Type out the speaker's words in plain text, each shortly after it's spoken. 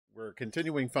We're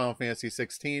continuing Final Fantasy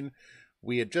XVI.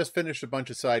 We had just finished a bunch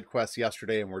of side quests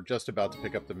yesterday, and we're just about to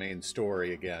pick up the main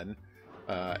story again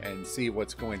and see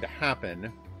what's going to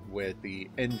happen with the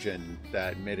engine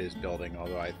that Mid is building,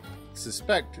 although I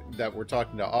suspect that we're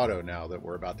talking to Otto now that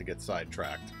we're about to get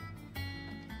sidetracked.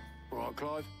 All right,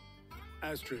 Clive.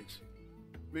 Asterix.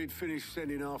 Mid finished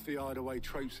sending half the hideaway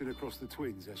traipsing across the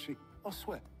twins, has she? I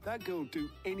swear, that girl'd do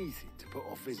anything to put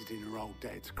off visiting her old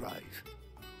dad's grave.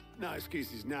 No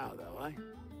excuses now, though, eh?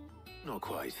 Not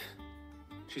quite.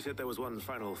 She said there was one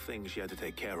final thing she had to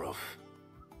take care of.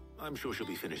 I'm sure she'll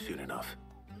be finished soon enough.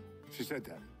 She said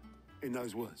that? In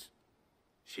those words?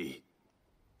 She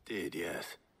did,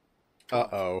 yes.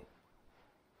 Uh-oh.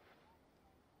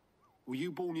 Were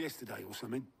you born yesterday or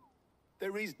something?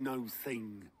 There is no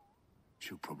thing.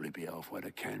 She'll probably be halfway to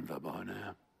Canva by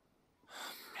now.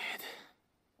 Mid.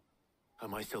 I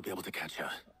might still be able to catch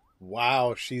her.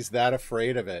 Wow, she's that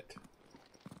afraid of it.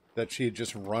 That she'd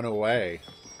just run away.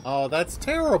 Oh, that's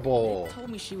terrible. They told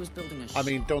me she was building a I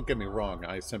mean, don't get me wrong,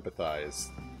 I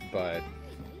sympathize, but...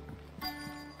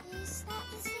 Is that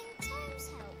the thing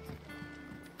Tom's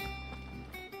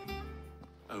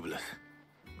help? Obelus,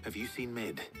 have you seen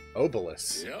Mid?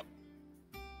 Obelus. Yep.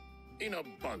 In a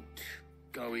boat,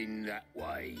 going that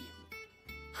way.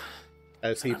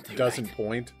 As he doesn't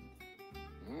point.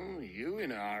 You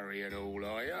in a hurry at all,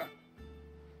 are you?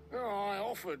 Oh, I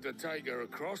offered to take her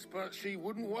across, but she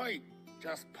wouldn't wait.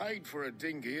 Just paid for a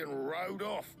dinghy and rowed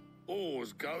off.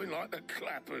 Oars going like the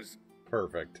clappers.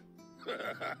 Perfect.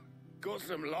 Got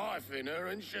some life in her,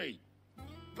 ain't she?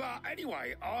 But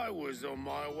anyway, I was on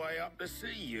my way up to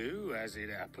see you, as it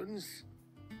happens.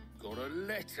 Got a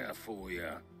letter for you.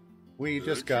 We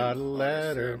just got a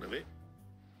letter. Of it.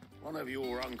 One of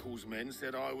your uncle's men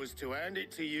said I was to hand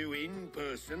it to you in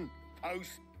person,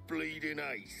 post-bleeding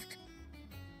haste.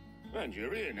 And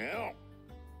you're here now.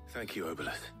 Thank you,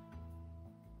 Obelus.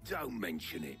 Don't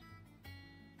mention it.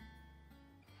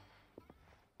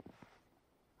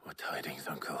 What tidings,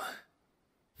 Uncle?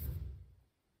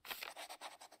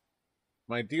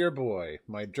 My dear boy,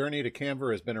 my journey to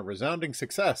Canver has been a resounding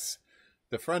success.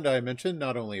 The friend I mentioned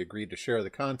not only agreed to share the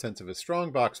contents of his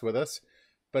strongbox with us,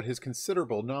 but his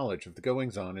considerable knowledge of the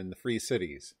goings-on in the Free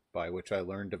Cities, by which I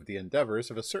learned of the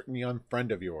endeavors of a certain young friend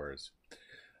of yours.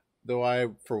 Though I,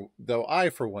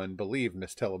 for one, believe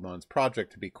Miss Telemon's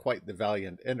project to be quite the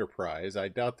valiant enterprise, I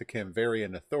doubt the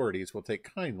Canverian authorities will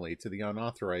take kindly to the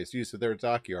unauthorized use of their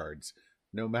dockyards,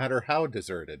 no matter how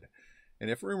deserted. And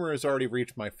if rumor has already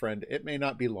reached my friend, it may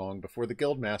not be long before the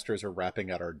guildmasters are rapping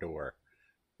at our door.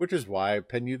 Which is why I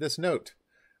pen you this note.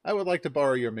 I would like to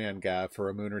borrow your man Gav for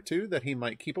a moon or two, that he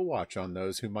might keep a watch on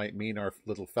those who might mean our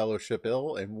little fellowship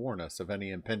ill and warn us of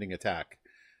any impending attack.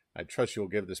 I trust you'll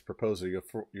give this proposal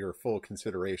your full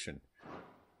consideration.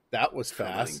 That was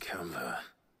fast. Canva.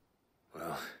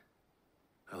 Well,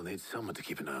 I'll need someone to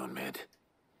keep an eye on Mid.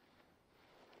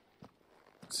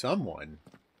 Someone?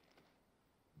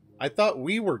 I thought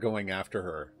we were going after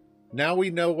her. Now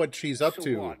we know what she's up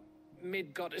to. What?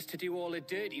 Mid got us to do all the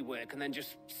dirty work and then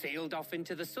just sailed off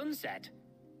into the sunset.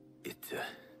 It,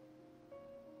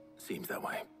 seems that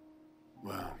way.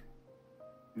 Well,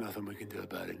 nothing we can do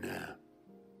about it now.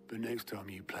 But next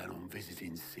time you plan on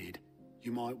visiting Sid,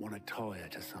 you might want to tie her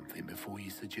to something before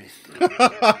you suggest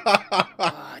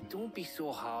it. Don't be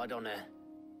so hard on her.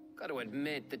 Got to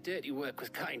admit, the dirty work was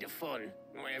kind of fun.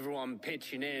 Everyone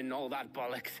pitching in, all that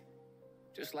bollocks.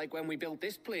 Just like when we built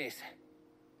this place.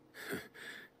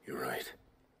 You're right.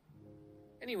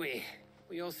 Anyway,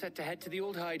 we all set to head to the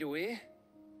old hideaway.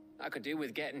 I could do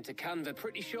with getting to Canva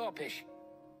pretty sharpish.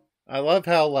 I love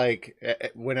how, like,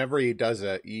 whenever he does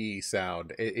a E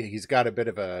sound, he's got a bit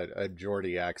of a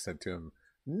Geordie accent to him.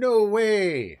 No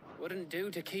way! Wouldn't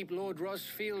do to keep Lord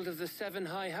Rosfield of the Seven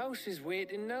High Houses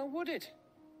waiting now, would it?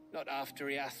 Not after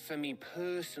he asked for me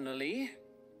personally.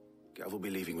 Gav will be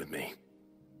leaving with me.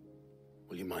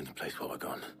 Will you mind the place while we're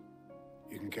gone?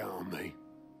 You can count on me.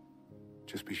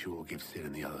 Just be sure to give Sid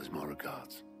and the others my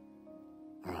regards.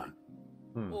 All right.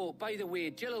 Oh, by the way,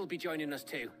 Jill will be joining us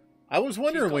too. I was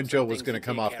wondering when Jill was going to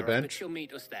come off the bench. But she'll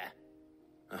meet us there.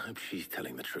 I hope she's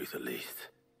telling the truth at least.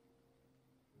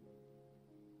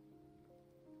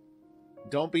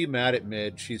 Don't be mad at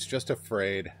Mid. She's just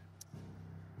afraid.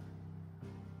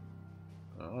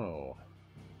 Oh.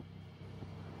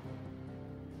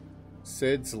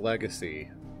 Sid's legacy.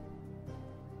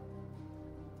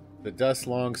 The dust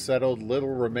long settled,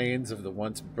 little remains of the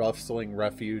once bustling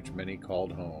refuge many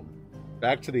called home.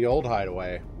 Back to the old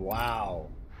hideaway. Wow.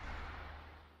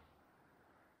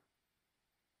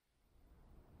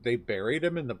 They buried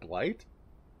him in the Blight?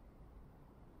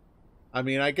 I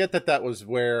mean, I get that that was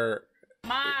where...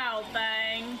 Mild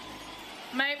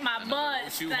make my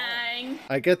butt sting.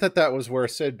 I get that that was where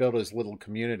Sid built his little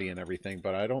community and everything,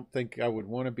 but I don't think I would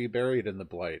want to be buried in the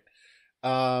Blight.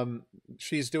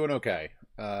 She's doing okay.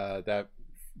 That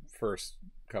first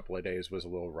couple of days was a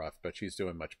little rough, but she's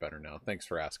doing much better now. Thanks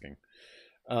for asking.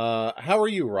 How are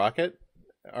you, Rocket?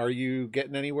 Are you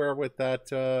getting anywhere with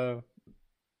that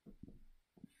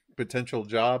potential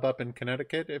job up in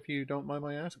Connecticut, if you don't mind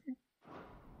my asking?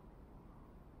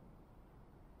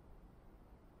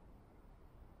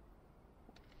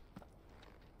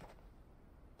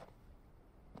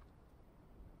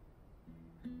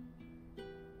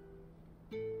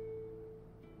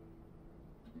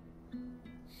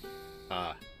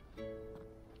 Ah.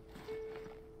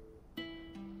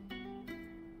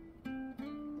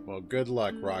 Well, good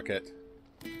luck, Rocket.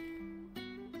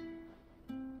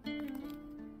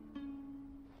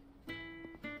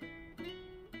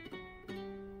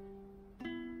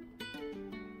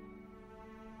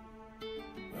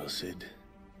 Well, Sid,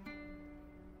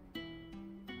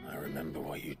 I remember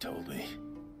what you told me.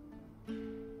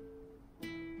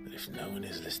 That if no one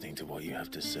is listening to what you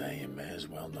have to say, you may as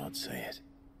well not say it.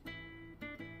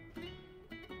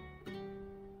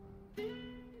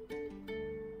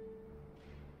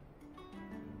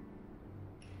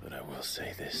 But I will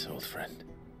say this, old friend.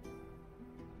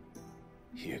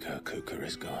 Hugo Kuka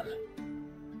is gone.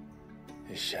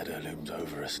 His shadow looms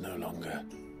over us no longer.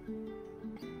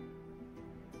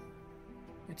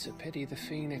 It's a pity the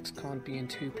Phoenix can't be in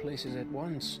two places at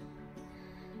once.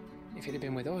 If he'd have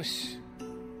been with us,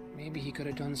 maybe he could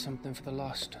have done something for the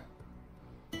Lost.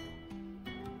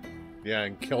 Yeah,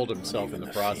 and killed himself in the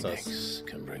process. Phoenix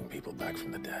can bring people back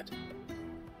from the dead.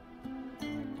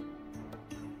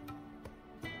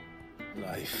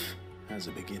 Life has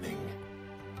a beginning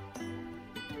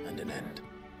and an end.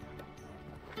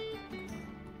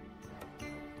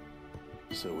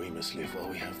 So we must live while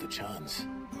we have the chance.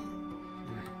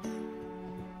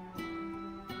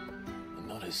 And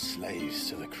not as slaves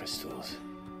to the crystals,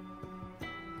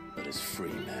 but as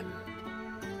free men.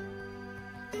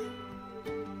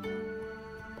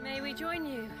 May we join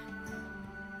you?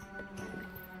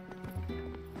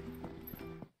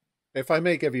 If I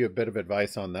may give you a bit of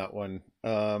advice on that one,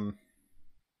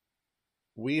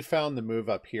 we found the move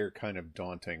up here kind of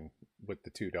daunting with the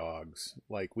two dogs.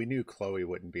 Like, we knew Chloe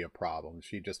wouldn't be a problem.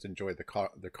 She just enjoyed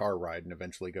the car ride and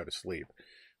eventually go to sleep.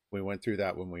 We went through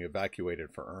that when we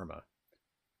evacuated for Irma.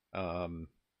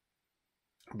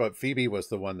 But Phoebe was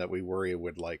the one that we worry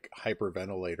would like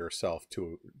hyperventilate herself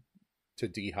to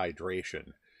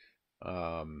dehydration.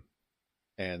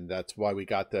 And that's why we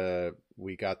got the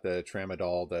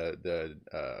tramadol,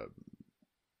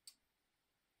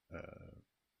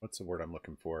 what's the word I'm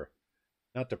looking for?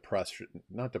 Not depression,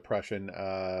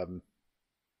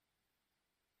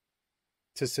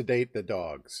 to sedate the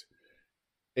dogs.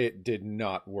 It did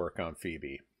not work on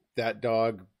Phoebe. That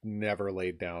dog never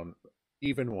laid down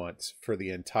even once for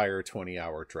the entire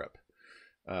 20-hour trip.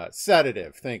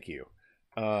 Sedative, thank you.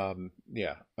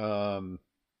 Yeah.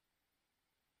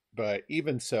 But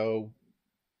even so,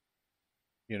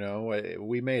 you know,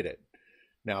 we made it.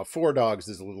 Now, 4 dogs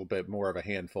is a little bit more of a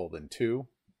handful than 2,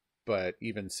 but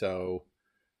even so,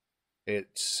 it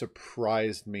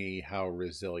surprised me how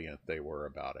resilient they were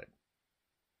about it.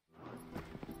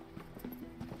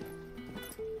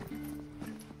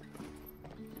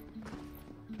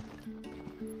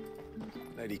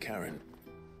 Lady Karen,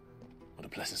 what a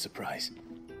pleasant surprise.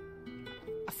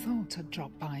 I thought I'd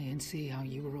drop by and see how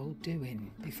you were all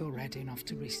doing before heading off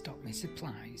to restock my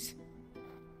supplies.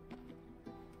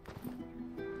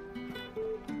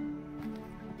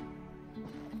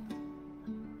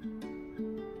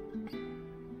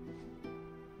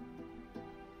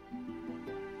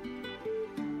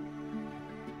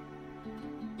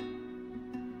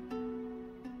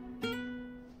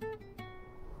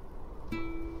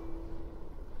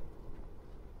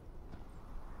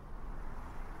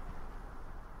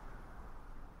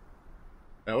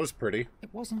 That was pretty. It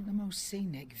wasn't the most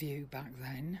scenic view back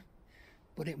then,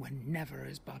 but it were never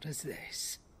as bad as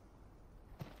this.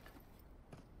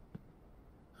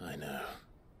 I know.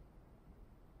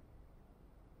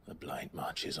 The Blight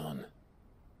marches on.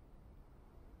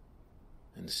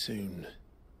 And soon,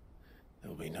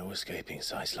 there'll be no escaping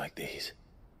sights like these.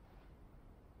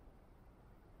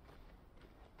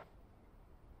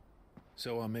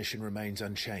 So our mission remains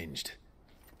unchanged.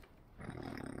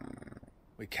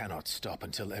 We cannot stop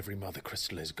until every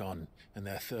Mothercrystal is gone, and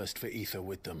their thirst for ether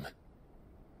with them.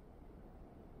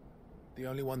 The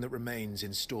only one that remains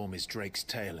in Storm is Drake's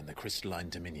tail in the Crystalline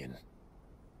Dominion.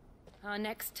 Our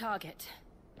next target.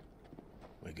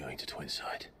 We're going to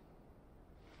Twinside.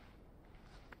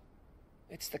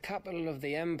 It's the capital of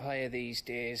the Empire these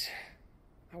days.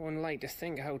 I wouldn't like to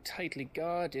think how tightly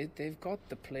guarded they've got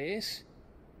the place.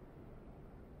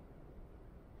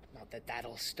 Not that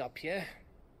that'll stop you,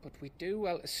 but we do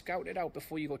well to scout it out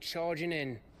before you go charging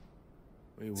in.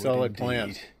 Solid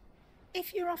plan.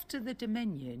 If you're off to the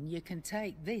Dominion, you can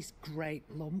take this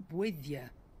great lump with you.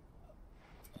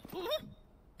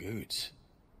 Good.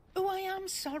 Oh, I am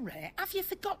sorry. Have you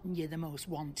forgotten you're the most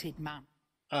wanted man?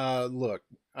 Look,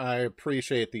 I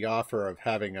appreciate the offer of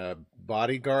having a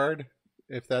bodyguard,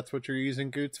 if that's what you're using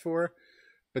Goots for,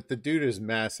 but the dude is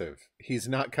massive. He's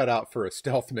not cut out for a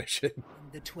stealth mission.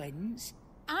 And the twins?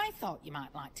 I thought you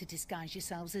might like to disguise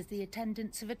yourselves as the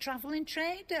attendants of a travelling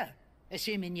trader,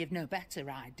 assuming you've no better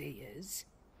ideas.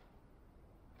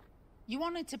 You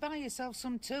wanted to buy yourself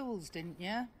some tools, didn't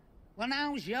you? Well,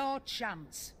 now's your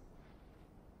chance.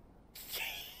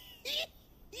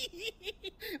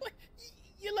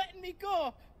 You're letting me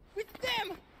go with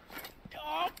them?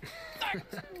 Oh, thanks,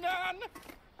 Nan.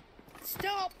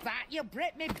 Stop that! You'll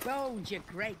break me bones, you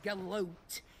great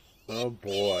galoot. Oh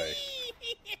boy.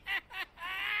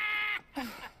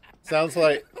 Sounds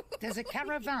like... There's a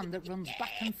caravan that runs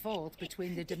back and forth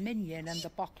between the Dominion and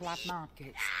the Bocklad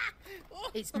markets.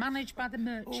 It's managed by the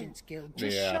Merchants Guild.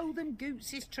 Just show them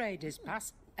Goots' traders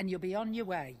pass and you'll be on your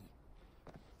way.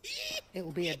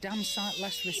 It'll be a damn sight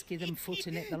less risky than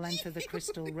footing it the length of the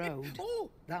Crystal Road.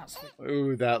 That's...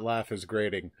 Ooh, that laugh is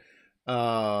grating.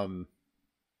 That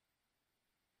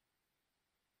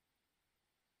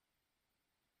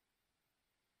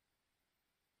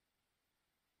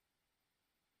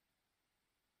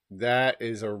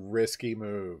is a risky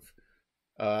move.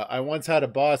 I once had a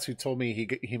boss who told me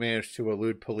he managed to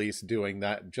elude police doing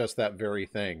just that very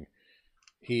thing.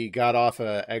 He got off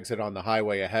an exit on the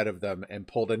highway ahead of them and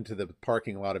pulled into the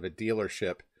parking lot of a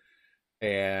dealership,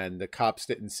 and the cops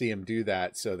didn't see him do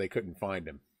that, so they couldn't find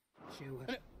him.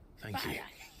 Thank you,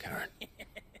 Karen.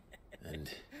 And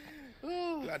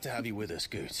glad to have you with us,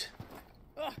 Goot.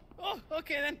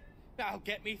 Okay then. I'll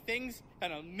get me things,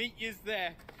 and I'll meet yous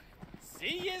there.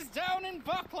 See yous down in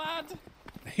Bocklad.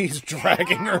 He's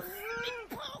dragging her.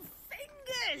 Poor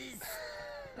fingers!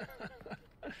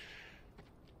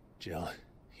 Jill,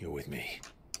 you're with me.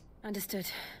 Understood.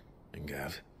 And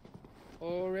Gav,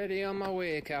 Already on my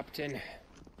way, Captain.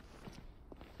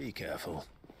 be careful.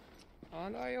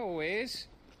 Aren't I always?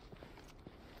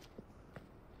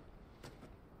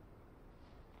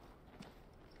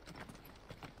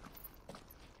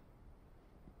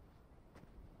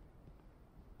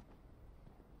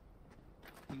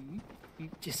 Do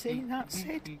you see that,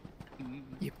 Sid?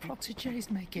 Your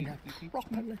protege's making a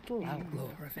proper little outlaw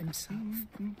of himself.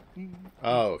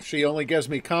 Oh, she only gives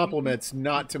me compliments,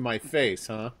 not to my face,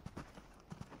 huh?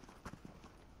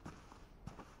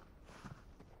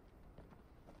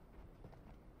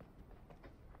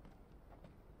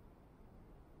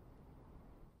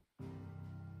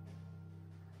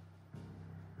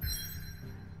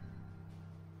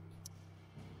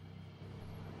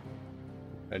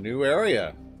 A new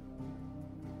area.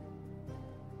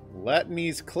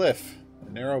 Latney's Cliff,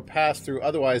 a narrow pass through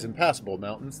otherwise impassable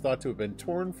mountains thought to have been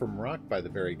torn from rock by the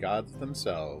very gods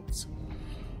themselves.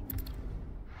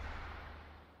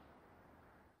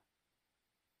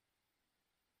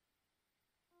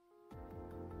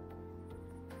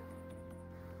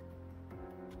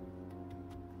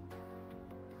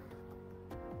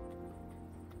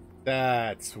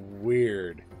 That's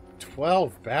weird.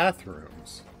 12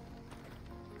 bathrooms.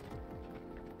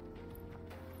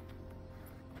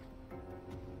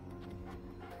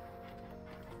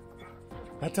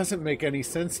 That doesn't make any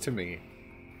sense to me.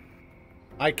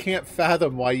 I can't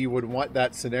fathom why you would want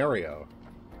that scenario.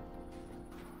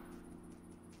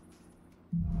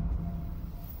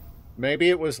 Maybe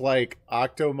it was like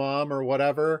Octomom or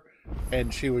whatever,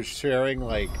 and she was sharing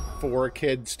like 4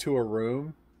 kids to a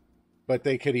room, but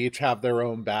they could each have their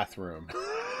own bathroom.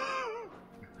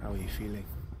 How are you feeling?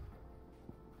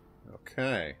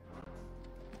 Okay.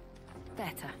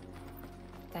 Better.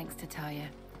 Thanks to Taya.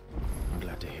 I'm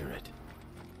glad to hear it.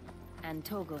 And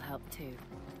Torgal helped too.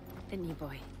 Didn't you,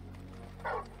 boy?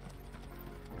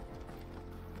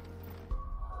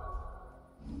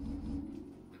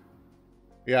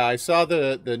 Yeah, I saw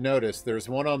the notice. There's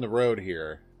one on the road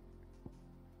here.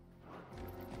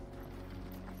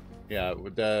 Yeah,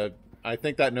 I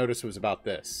think that notice was about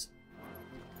this.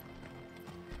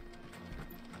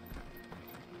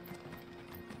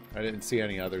 I didn't see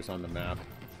any others on the map.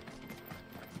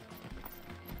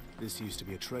 This used to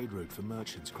be a trade route for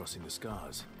merchants crossing the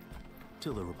Scars,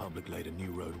 till the Republic laid a new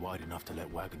road wide enough to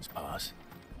let wagons pass,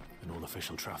 and all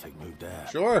official traffic moved there.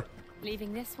 Sure.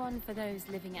 Leaving this one for those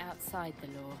living outside the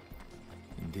law.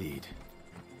 Indeed.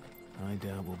 I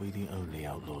doubt we'll be the only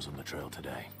outlaws on the trail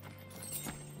today.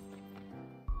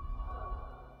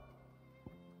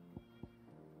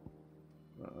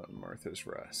 Martha's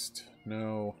Rest.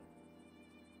 No.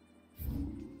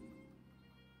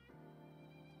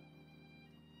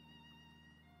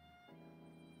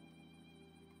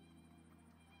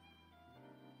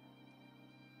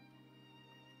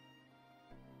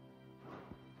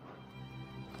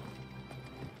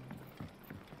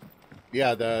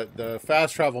 Yeah, the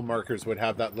fast travel markers would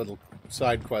have that little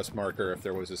side quest marker if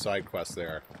there was a side quest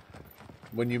there.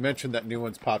 When you mentioned that new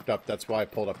ones popped up, that's why I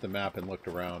pulled up the map and looked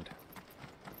around.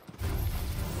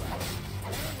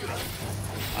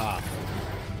 Ah.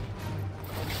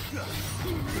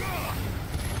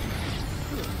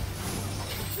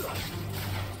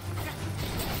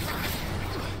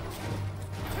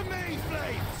 To me,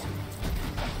 blades!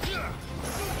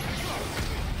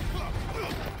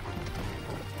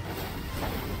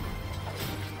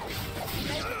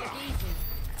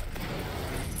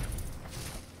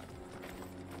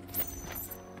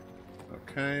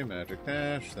 Okay, magic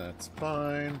dash, that's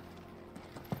fine.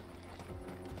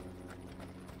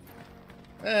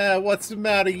 What's the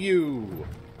matter, you?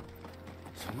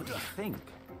 So what do you think?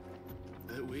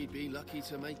 That we'd be lucky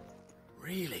to make...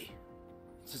 Really?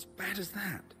 It's as bad as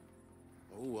that?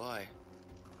 Oh, aye.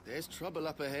 There's trouble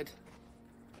up ahead.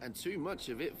 And too much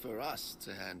of it for us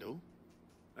to handle.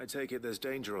 I take it there's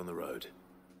danger on the road.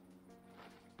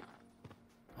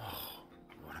 Oh,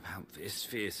 what about this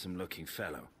fearsome-looking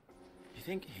fellow? You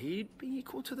think he'd be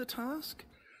equal to the task?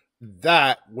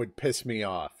 That would piss me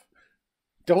off.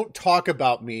 Don't talk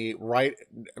about me right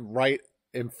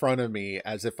in front of me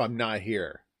as if I'm not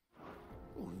here.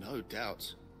 Oh, no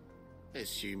doubt.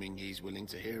 Assuming he's willing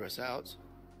to hear us out.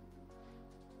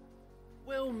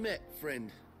 Well met,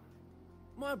 friend.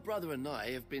 My brother and I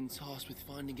have been tasked with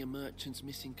finding a merchant's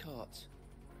missing cart.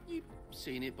 You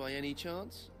seen it by any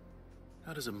chance?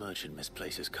 How does a merchant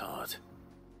misplace his cart?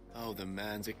 Oh, the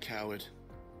man's a coward.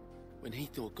 When he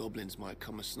thought goblins might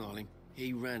come a-snarling,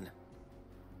 he ran,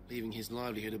 leaving his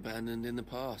livelihood abandoned in the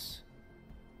pass.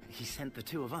 He sent the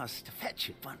two of us to fetch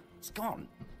it, but it's gone.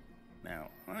 Now,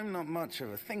 I'm not much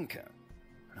of a thinker,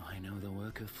 but I know the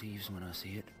work of thieves when I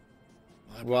see it.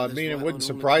 Well, I mean, it wouldn't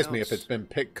surprise me if it's been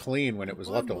picked clean when it was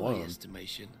left alone. By my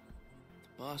estimation,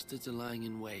 the bastards are lying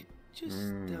in wait just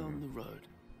down the road.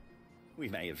 We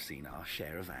may have seen our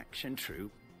share of action,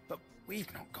 true, but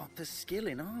we've not got the skill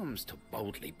in arms to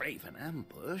boldly brave an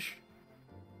ambush.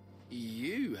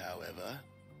 You, however,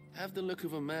 have the look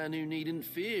of a man who needn't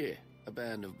fear a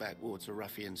band of backwater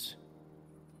ruffians.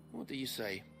 What do you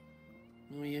say?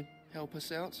 Will you help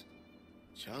us out?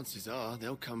 Chances are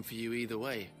they'll come for you either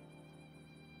way.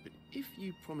 But if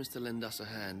you promise to lend us a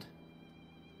hand,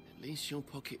 at least you'll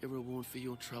pocket a reward for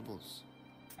your troubles.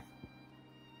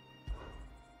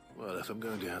 Well, if I'm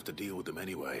going to have to deal with them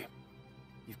anyway.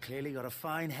 You've clearly got a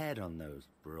fine head on those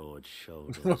broad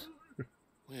shoulders.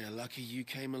 We're lucky you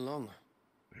came along.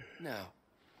 Now,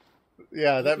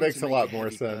 yeah, that makes a lot more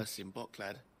sense. In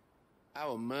Boklad,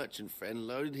 our merchant friend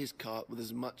loaded his cart with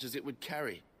as much as it would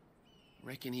carry.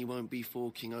 Reckon he won't be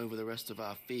forking over the rest of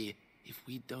our fee if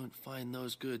we don't find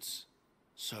those goods.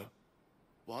 So,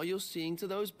 while you're seeing to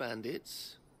those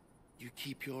bandits, you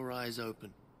keep your eyes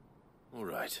open. All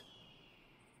right.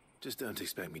 Just don't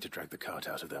expect me to drag the cart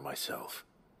out of there myself.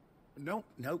 No.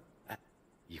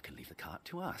 You can leave the cart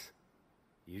to us.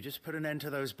 You just put an end to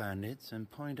those bandits and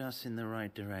point us in the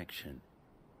right direction.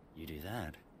 You do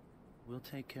that, we'll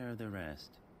take care of the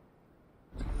rest.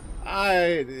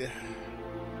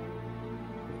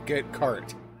 Get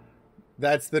cart.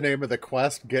 That's the name of the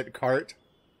quest, get cart.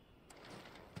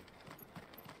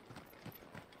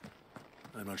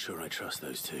 I'm not sure I trust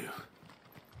those two.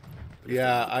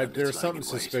 Yeah, there's something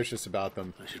suspicious about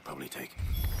them. I should probably take...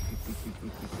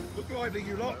 Look lively,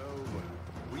 you lot.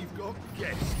 We've got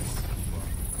guests.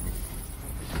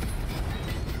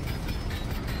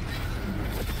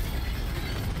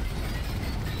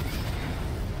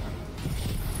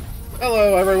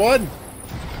 Hello, everyone.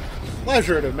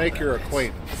 Pleasure to make your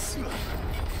acquaintance.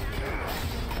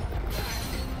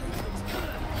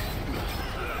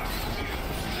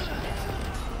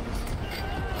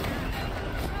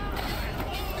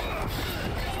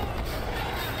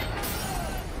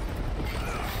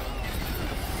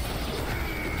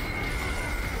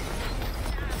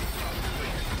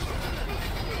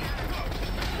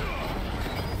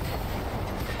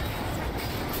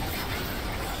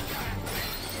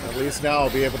 At least now I'll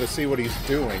be able to see what he's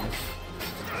doing.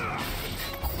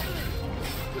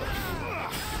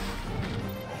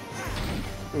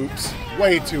 Oops,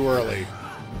 way too early.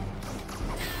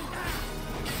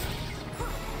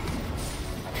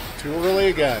 Too early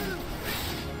again.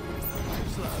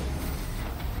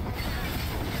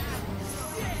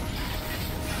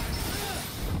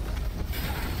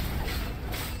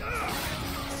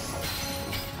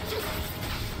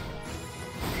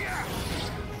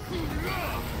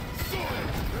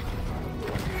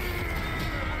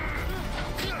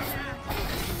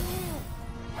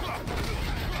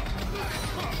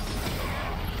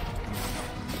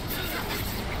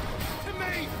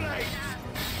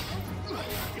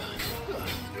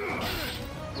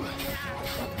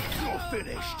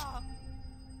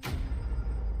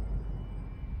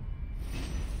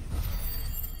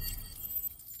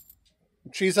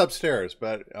 She's upstairs,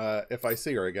 but if I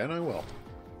see her again, I will.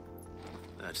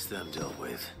 That's them dealt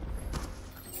with.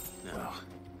 Now,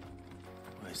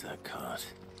 where's that cart?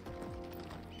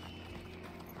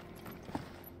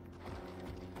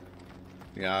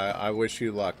 Yeah, I wish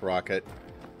you luck, Rocket.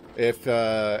 If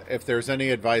there's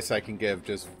any advice I can give,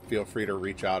 just feel free to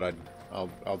reach out.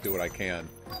 I'll do what I can.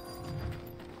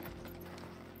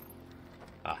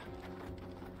 Ah.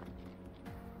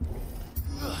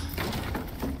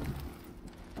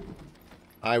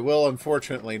 I will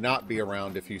unfortunately not be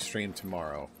around if you stream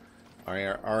tomorrow.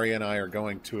 Ari and I are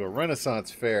going to a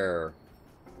Renaissance fair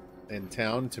in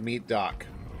town to meet Doc.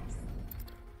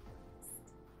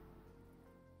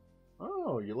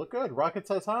 Oh, you look good. Rocket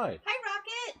says hi. Hi,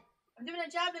 Rocket. I'm doing a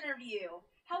job interview.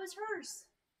 How was hers?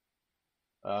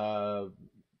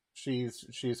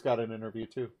 She's got an interview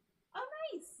too. Oh,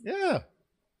 nice. Yeah.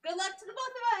 Good luck to the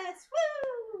both of us.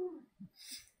 Woo!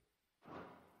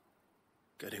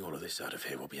 Getting all of this out of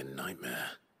here will be a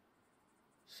nightmare.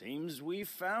 Seems we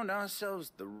found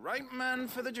ourselves the right man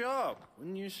for the job,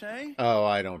 wouldn't you say? Oh,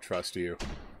 I don't trust you.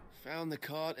 Found the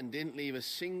cart and didn't leave a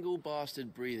single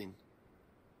bastard breathing.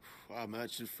 Our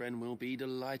merchant friend will be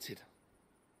delighted.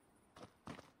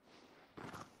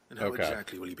 And how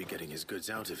exactly will he be getting his goods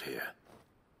out of here?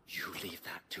 You leave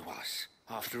that to us.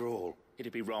 After all,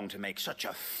 it'd be wrong to make such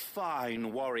a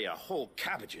fine warrior haul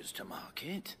cabbages to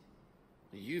market.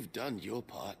 You've done your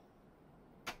part.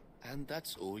 And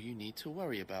that's all you need to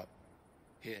worry about.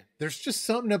 Here. There's just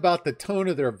something about the tone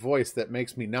of their voice that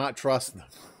makes me not trust them.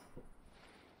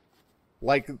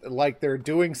 Like they're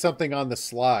doing something on the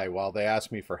sly while they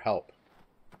ask me for help.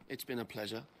 It's been a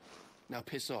pleasure. Now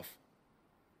piss off.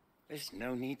 There's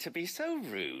no need to be so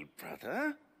rude,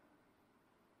 brother.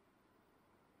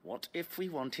 What if we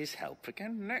want his help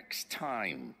again next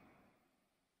time?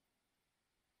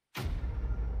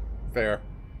 Fair.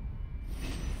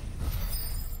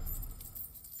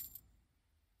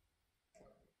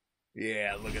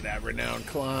 Yeah, look at that renowned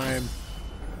climb.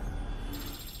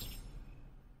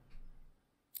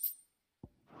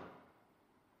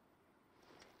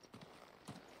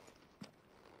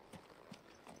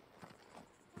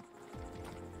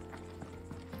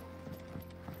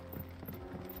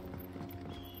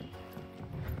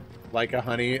 Like a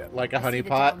honey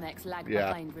pot. Dhalmekians lag Yeah.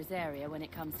 behind Rosaria when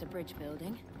it comes to bridge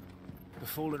building. The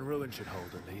fallen ruin should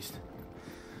hold at least.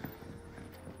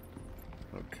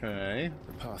 Okay.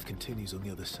 The path continues on the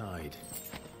other side.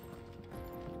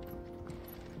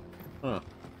 Huh.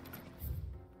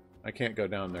 I can't go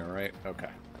down there, right? Okay.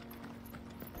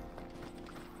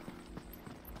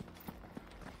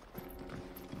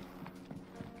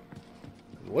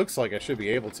 It looks like I should be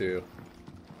able to.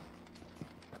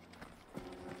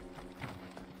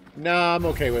 No, I'm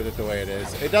okay with it the way it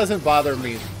is. It doesn't bother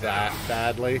me that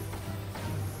badly.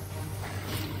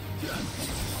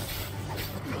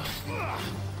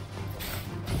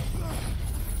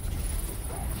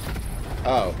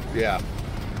 Oh, yeah.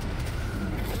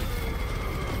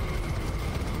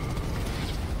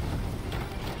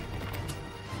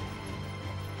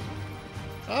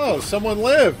 Oh, someone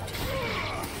lived.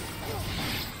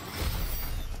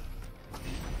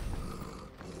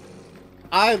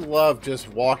 I love just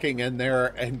walking in there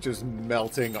and just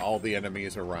melting all the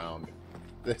enemies around.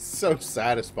 It's so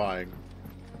satisfying.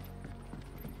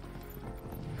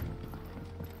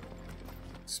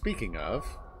 Speaking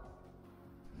of,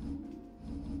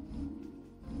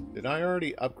 did I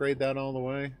already upgrade that all the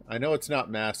way? I know it's not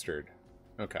mastered.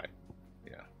 Okay.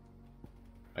 Yeah.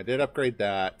 I did upgrade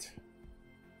that.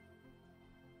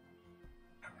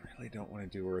 I really don't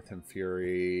want to do Earth and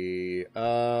Fury.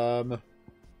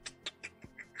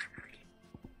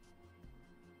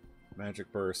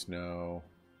 Magic Burst, no.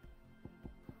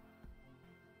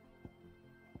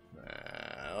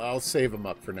 I'll save them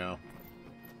up for now.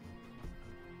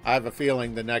 I have a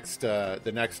feeling the next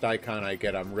icon I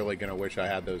get, I'm really gonna wish I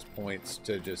had those points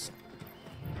to just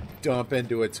dump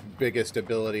into its biggest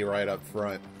ability right up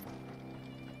front.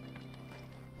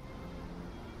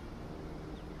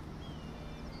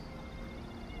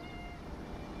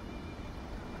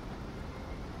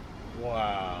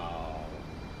 Wow.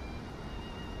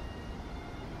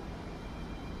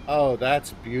 Oh,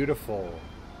 that's beautiful.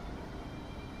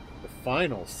 The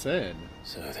final sin.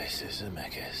 So this is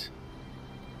Zemeckis.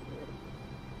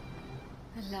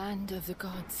 The land of the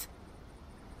gods.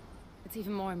 It's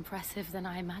even more impressive than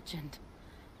I imagined.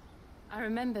 I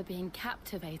remember being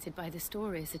captivated by the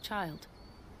story as a child.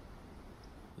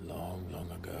 Long,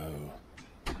 long ago,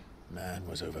 man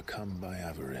was overcome by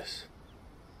avarice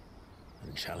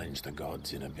and challenged the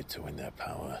gods in a bid to win their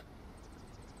power.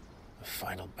 The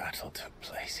final battle took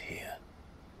place here,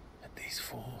 at these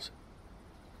falls.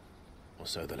 Or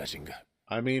so the legend goes.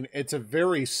 I mean, it's a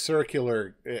very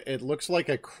circular... It looks like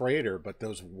a crater, but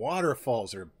those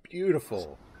waterfalls are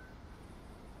beautiful.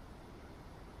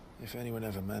 If anyone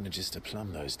ever manages to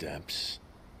plumb those depths,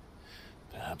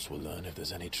 perhaps we'll learn if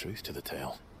there's any truth to the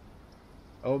tale.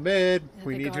 Omid,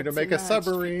 we need you to make a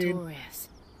submarine. Victorious,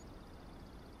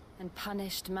 and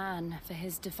punished man for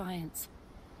his defiance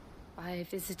by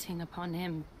visiting upon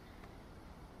him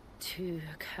 2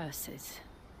 curses.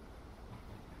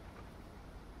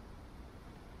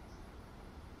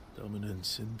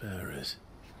 Dominance in bearers.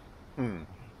 To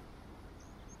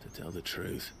tell the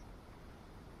truth,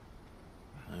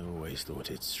 I always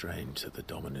thought it strange that the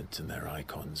dominant and their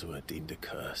icons were deemed a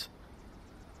curse.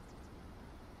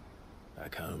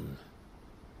 Back home,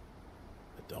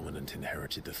 the dominant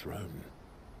inherited the throne.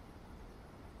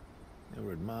 They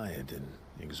were admired and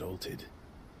exalted,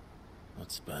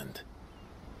 not spurned.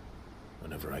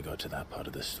 Whenever I got to that part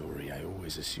of the story, I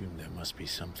always assumed there must be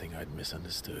something I'd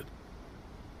misunderstood.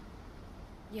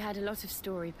 You had a lot of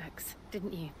storybooks,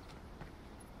 didn't you?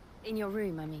 In your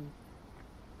room, I mean.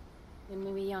 When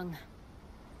we were young.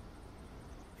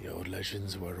 The old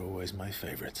legends were always my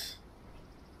favorites.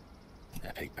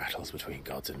 Epic battles between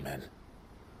gods and men.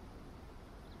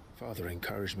 Father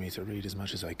encouraged me to read as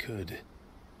much as I could.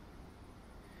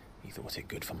 He thought it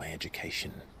good for my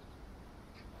education.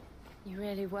 You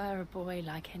really were a boy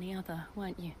like any other,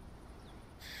 weren't you?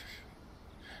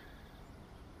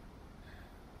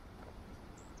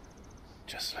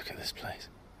 Just look at this place.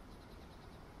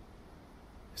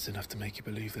 It's enough to make you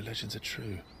believe the legends are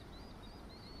true.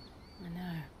 I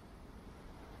know.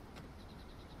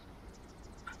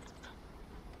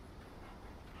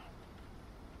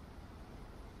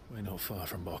 We're not far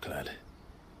from Boklad.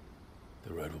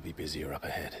 The road will be busier up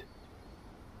ahead.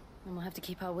 And we'll have to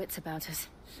keep our wits about us.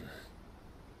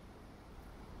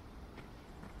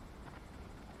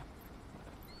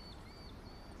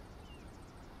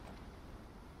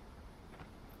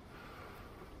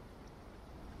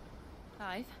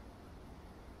 Clive?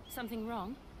 Something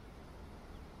wrong?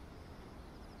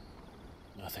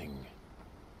 Nothing.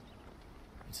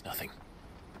 It's nothing.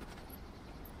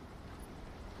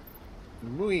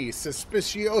 Muy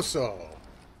suspicioso.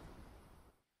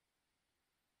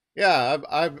 Yeah,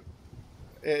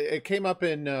 it came up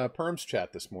in Perm's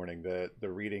chat this morning, the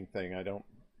reading thing. I don't...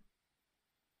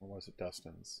 Or was it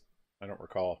Dustin's? I don't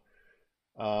recall.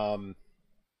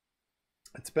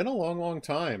 It's been a long, long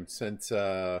time since...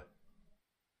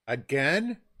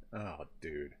 Again? Oh,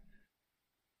 dude.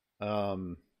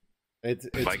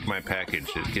 It's like my package.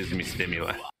 It gives me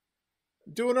stimuli.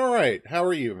 Doing all right. How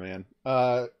are you, man?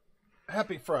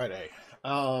 Happy Friday.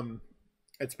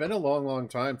 It's been a long, long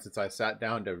time since I sat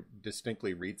down to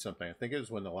distinctly read something. I think it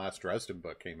was when the last Dresden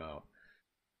book came out.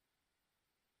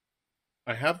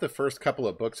 I have the first couple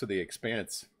of books of The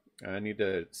Expanse. I need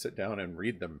to sit down and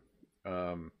read them.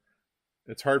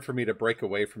 It's hard for me to break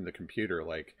away from the computer.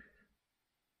 Like,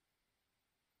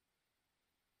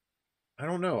 I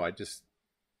don't know.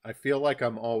 I feel like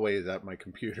I'm always at my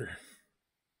computer.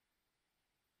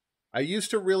 I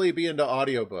used to really be into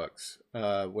audiobooks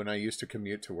when I used to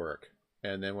commute to work.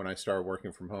 And then when I started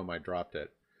working from home, I dropped it.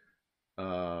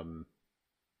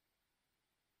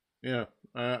 Yeah,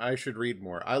 I should read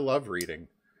more. I love reading.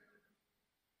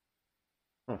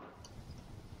 Huh.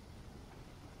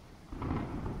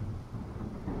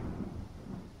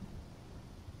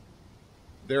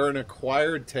 They're an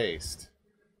acquired taste.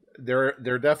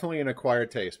 They're definitely an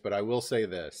acquired taste, but I will say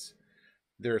this.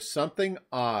 There's something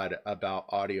odd about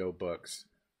audiobooks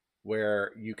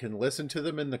where you can listen to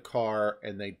them in the car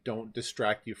and they don't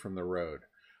distract you from the road.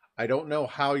 I don't know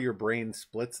how your brain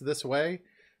splits this way,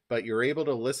 but you're able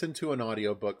to listen to an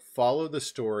audiobook, follow the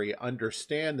story,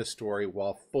 understand the story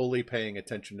while fully paying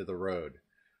attention to the road.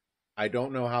 I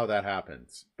don't know how that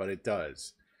happens, but it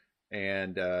does.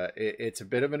 And it's a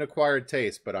bit of an acquired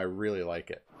taste, but I really like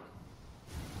it.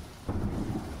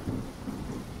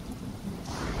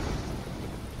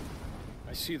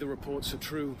 I see the reports are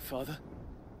true, Father.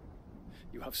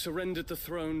 You have surrendered the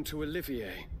throne to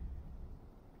Olivier.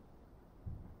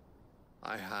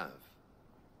 I have.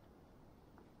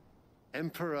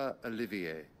 Emperor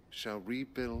Olivier shall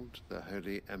rebuild the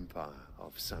Holy Empire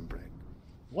of Sanbreque.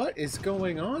 What is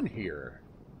going on here?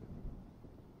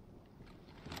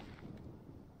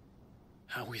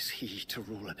 How is he to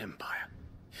rule an empire?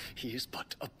 He is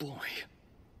but a boy.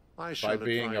 By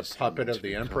being a puppet of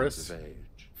the Empress? Of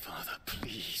age. Father,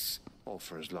 please. Or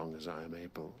for as long as I am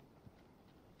able.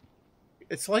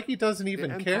 It's like he doesn't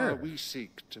even the care. empire we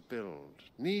seek to build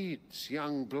needs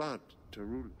young blood to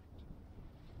rule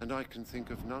it. And I can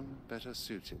think of none better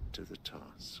suited to the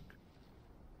task.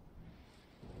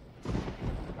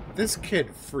 This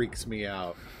kid freaks me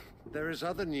out. There is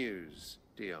other news,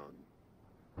 Dion.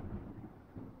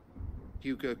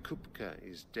 Hugo Kupka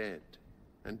is dead,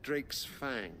 and Drake's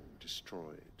Fang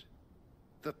destroyed.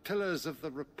 The pillars of the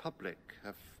Republic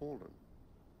have fallen.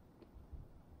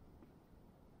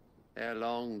 Ere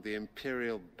long, the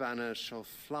Imperial banner shall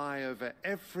fly over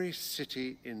every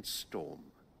city in Storm.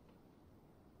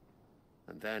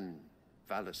 And then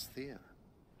Valisthea.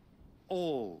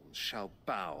 All shall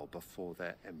bow before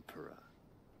their Emperor.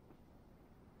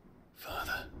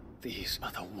 Father, these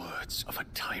are the words of a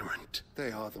tyrant.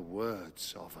 They are the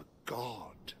words of a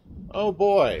god. Oh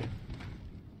boy.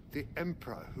 The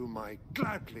Emperor whom I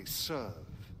gladly serve.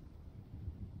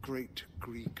 Great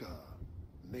Greeker,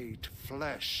 made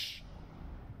flesh.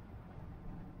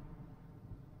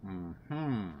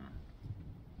 Mm-hmm.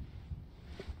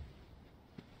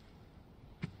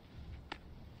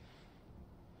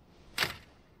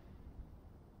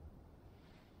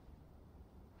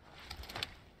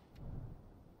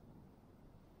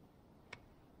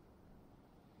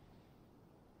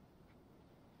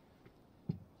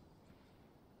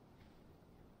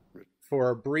 For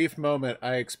a brief moment,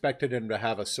 I expected him to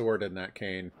have a sword in that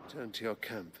cane. Turn to your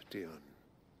camp, Dion,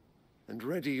 and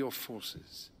ready your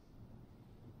forces.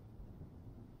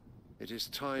 It is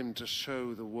time to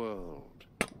show the world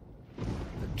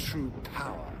the true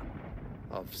power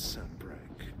of Sanbreque.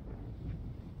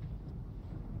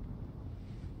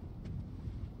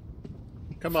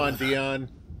 Come on, Dion.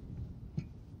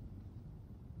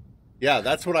 Yeah,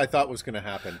 that's what I thought was going to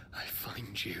happen. I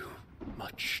find you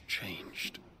much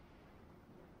changed.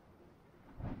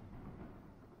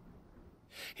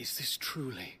 Is this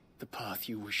truly the path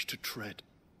you wish to tread?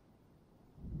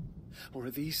 Or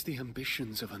are these the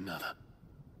ambitions of another?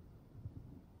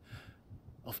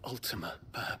 Of Ultima,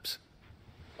 perhaps?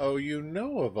 Oh, you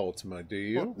know of Ultima, do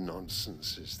you? What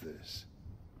nonsense is this?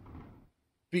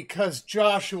 Because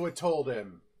Joshua told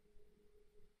him.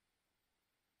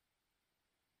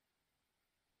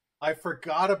 I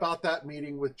forgot about that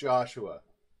meeting with Joshua.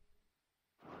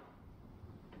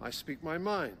 I speak my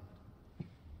mind.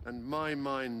 And my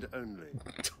mind only.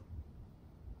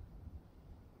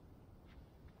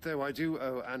 Though I do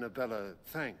owe Annabella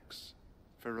thanks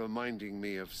for reminding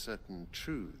me of certain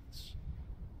truths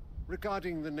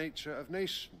regarding the nature of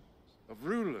nations, of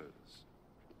rulers,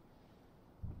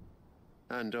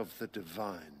 and of the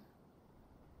divine.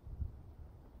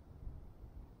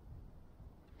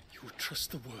 You would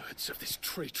trust the words of this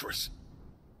traitress?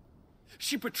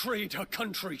 She betrayed her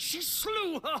country. She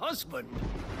slew her husband.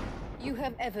 You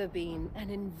have ever been an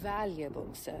invaluable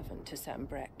servant to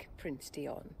Sanbreque, Prince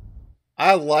Dion.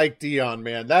 I like Dion,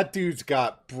 man. That dude's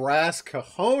got brass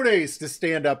cojones to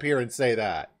stand up here and say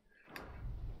that.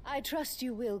 I trust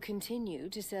you will continue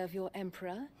to serve your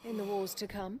Emperor in the wars to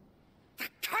come. The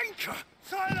canker!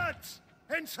 Silence!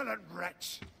 Insolent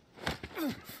wretch!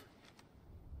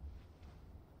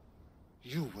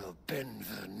 You will bend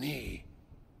the knee.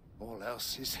 All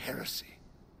else is heresy.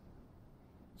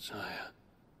 Sire.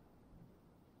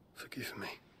 Forgive me.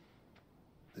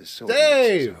 This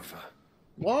Dave! is over.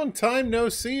 Long time no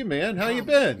see, man. How you Come,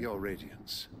 been? Your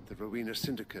Radiance. The Rowena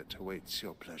Syndicate awaits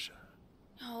your pleasure.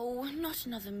 Oh, not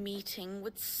another meeting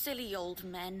with silly old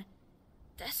men.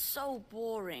 They're so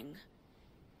boring.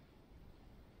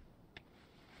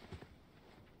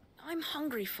 I'm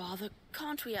hungry, Father.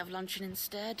 Can't we have luncheon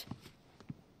instead?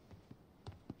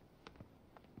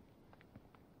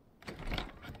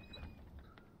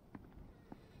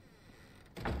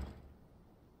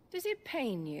 Does it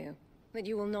pain you that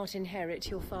you will not inherit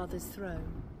your father's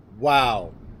throne?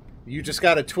 Wow. You just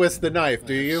gotta twist the knife,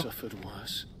 do you? I've suffered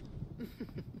worse.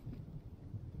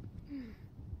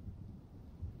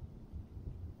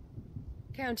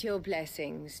 Count your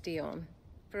blessings, Dion.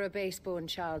 For a base-born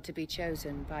child to be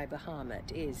chosen by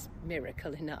Bahamut is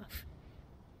miracle enough.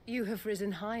 You have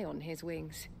risen high on his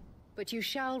wings, but you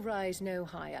shall rise no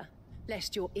higher,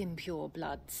 lest your impure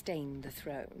blood stain the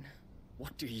throne.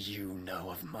 What do you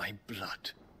know of my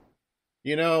blood?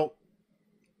 You know,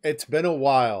 it's been a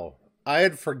while. I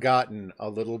had forgotten a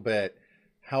little bit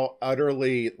how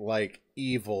utterly, like,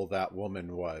 evil that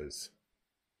woman was.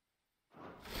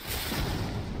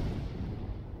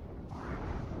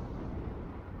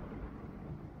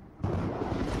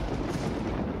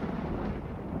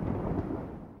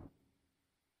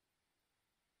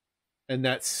 And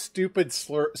that stupid,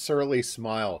 surly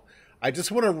smile. I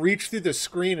just want to reach through the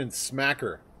screen and smack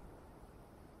her.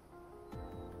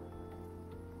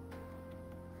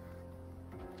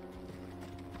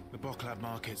 The Boklab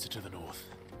markets are to the north.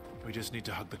 We just need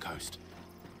to hug the coast.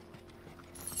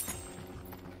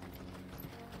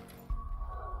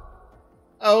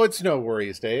 Oh, it's no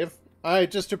worries, Dave. I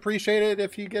just appreciate it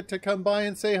if you get to come by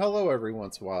and say hello every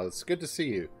once in a while. It's good to see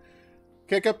you.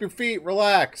 Kick up your feet,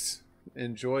 relax.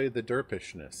 Enjoy the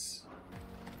derpishness.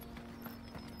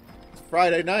 It's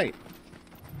Friday night.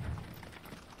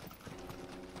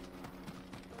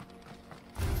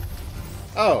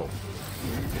 Oh.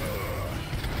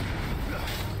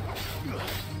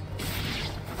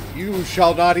 You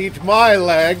shall not eat my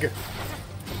leg.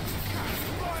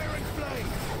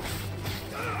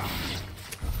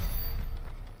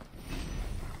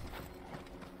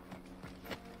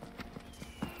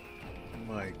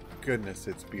 My goodness,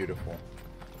 it's beautiful.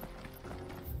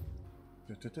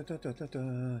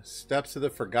 Steps of the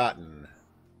Forgotten.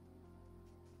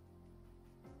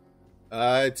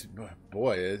 It's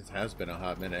boy, it has been a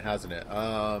hot minute, hasn't it?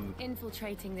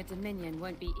 Infiltrating the Dominion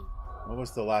won't be easy. What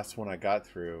was the last one I got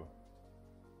through?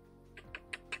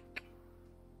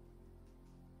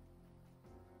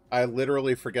 I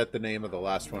literally forget the name of the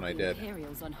last one I did.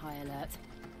 Imperials on high alert.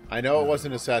 I know it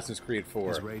wasn't Assassin's Creed 4.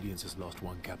 His Radiance has lost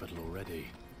one capital already.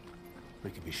 We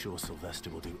can be sure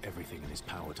Sylvester will do everything in his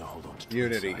power to hold on to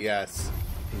Unity, yes.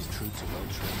 His troops are well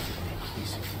trained and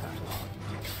increasingly battle-hardened.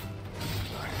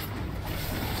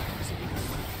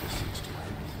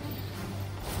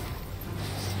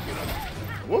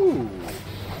 Woo!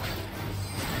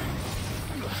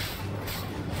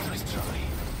 Nice try.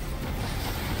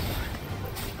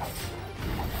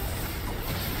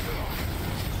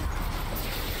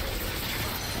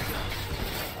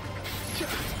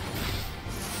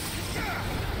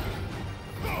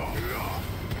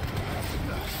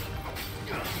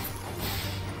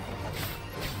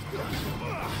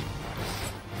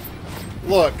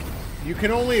 Look, you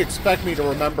can only expect me to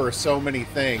remember so many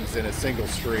things in a single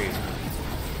stream.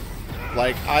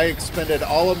 Like, I expended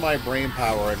all of my brain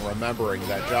power in remembering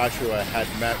that Joshua had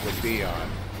met with Dion.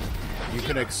 You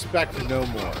can expect no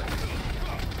more.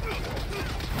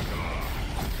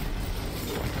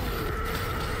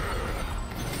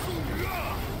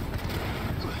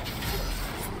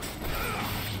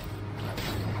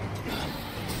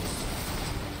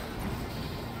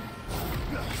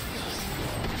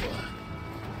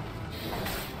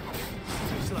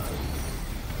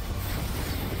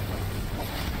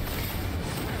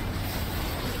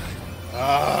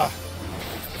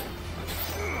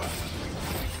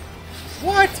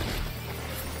 What?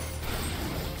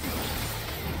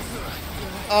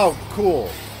 Oh,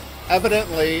 cool.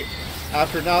 Evidently,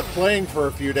 after not playing for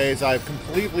a few days, I've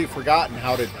completely forgotten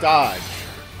how to dodge.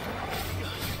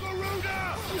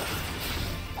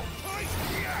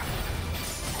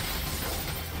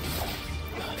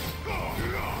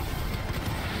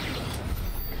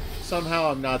 Somehow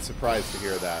I'm not surprised to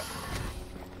hear that.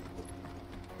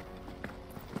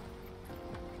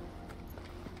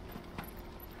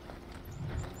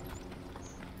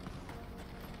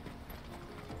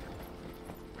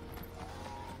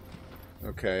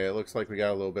 Okay, it looks like we got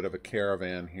a little bit of a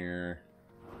caravan here.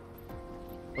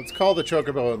 Let's call the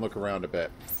Chocobo and look around a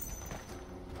bit.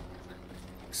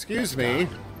 Excuse me.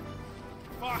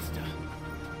 Faster.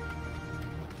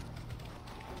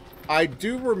 I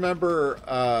do remember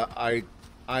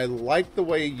I liked the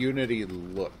way Unity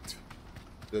looked.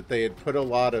 That they had put a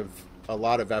lot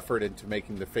of effort into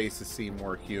making the faces seem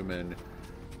more human.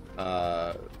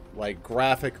 Like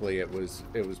graphically, it was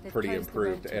pretty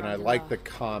improved, and I like the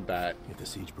combat. If the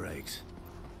siege breaks,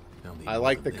 I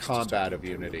like the combat of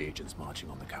Unity. Agents marching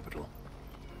on the capital.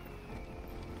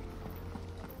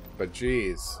 But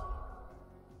geez,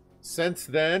 since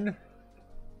then,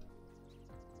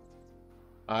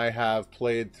 I have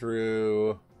played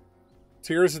through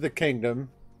Tears of the Kingdom,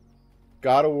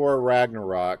 God of War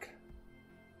Ragnarok.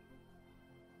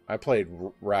 I played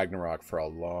Ragnarok for a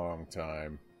long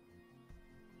time.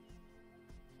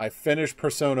 I finished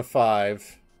Persona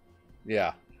 5.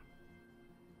 Yeah.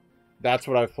 That's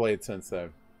what I've played since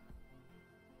then.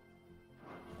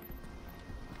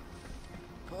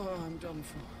 Oh, I'm done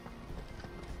for.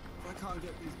 If I can't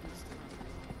get these bits done.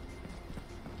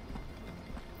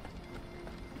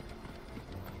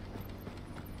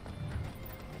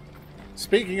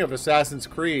 Speaking of Assassin's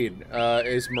Creed,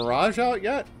 is Mirage out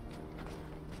yet?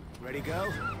 Ready,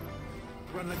 go?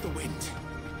 Run like the wind.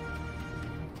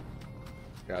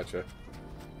 Gotcha.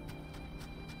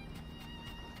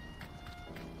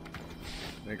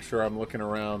 Make sure I'm looking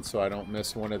around so I don't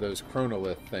miss one of those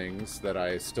chronolith things that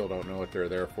I still don't know what they're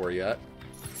there for yet.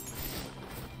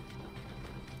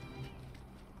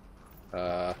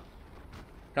 Come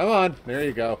on, there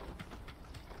you go.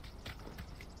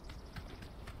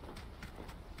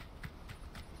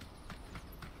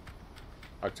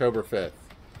 October 5th.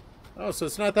 Oh, so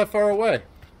it's not that far away.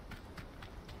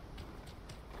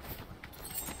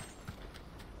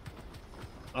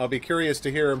 I'll be curious to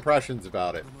hear impressions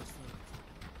about it.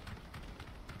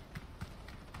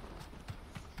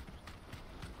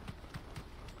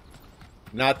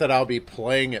 Not that I'll be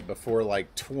playing it before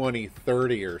like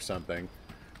 2030 or something.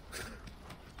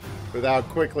 With how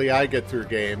quickly I get through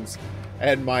games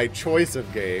and my choice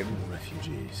of game.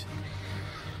 Refugees.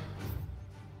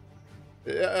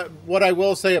 What I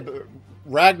will say about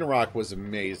Ragnarok was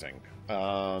amazing.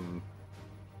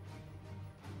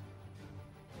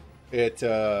 It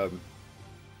was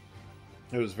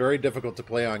very difficult to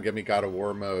play on. Give me God of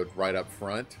War mode right up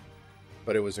front,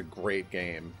 but it was a great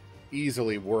game.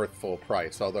 Easily worth full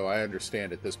price, although I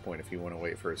understand at this point if you want to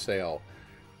wait for a sale.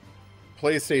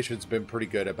 PlayStation's been pretty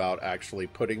good about actually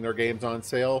putting their games on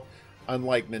sale,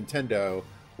 unlike Nintendo,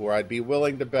 where I'd be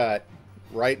willing to bet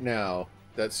right now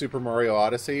that Super Mario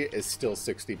Odyssey is still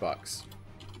 $60.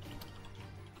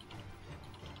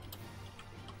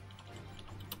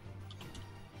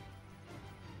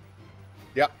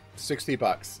 Yep,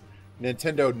 $60.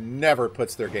 Nintendo never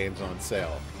puts their games on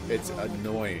sale. It's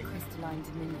annoying.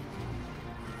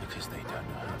 Because they don't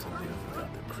know how to live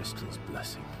without the crystal's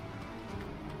blessing.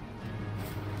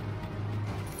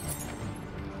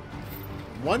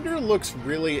 Wonder looks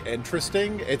really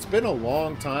interesting. It's been a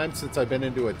long time since I've been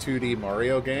into a 2D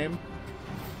Mario game.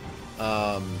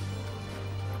 No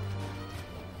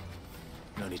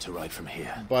need to ride from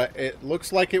here. But it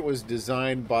looks like it was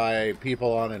designed by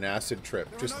people on an acid trip.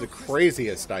 Just the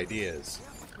craziest ideas.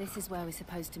 This is where we're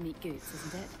supposed to meet Goots,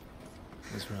 isn't it?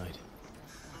 That's right.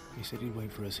 He said he'd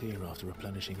wait for us here after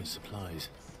replenishing his supplies.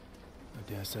 I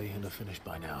dare say he'll have finished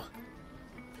by now.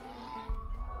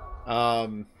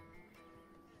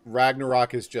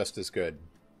 Ragnarok is just as good.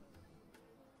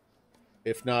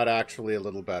 If not actually a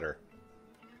little better.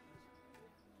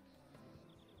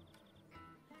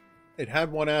 It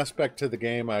had one aspect to the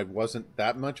game I wasn't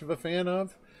that much of a fan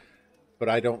of, but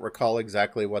I don't recall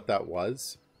exactly what that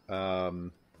was.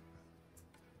 Oh,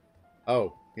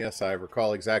 yes, I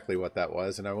recall exactly what that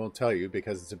was, and I won't tell you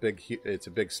because it's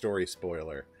a big story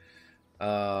spoiler.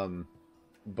 But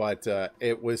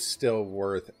it was still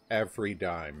worth every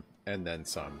dime and then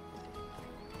some.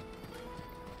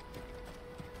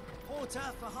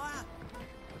 Porter for hire,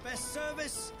 the best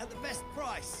service at the best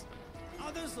price.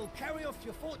 Others will carry off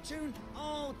your fortune.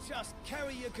 I'll just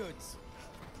carry your goods.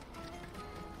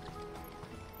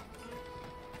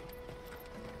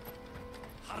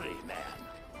 Hurry, man.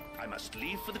 I must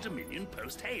leave for the Dominion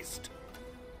post-haste.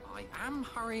 I am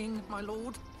hurrying, my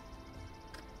lord.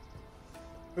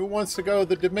 Who wants to go to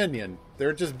the Dominion?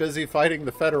 They're just busy fighting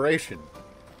the Federation.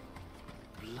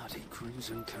 Bloody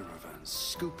crimson caravans,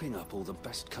 scooping up all the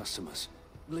best customers.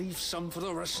 Leave some for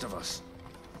the rest of us.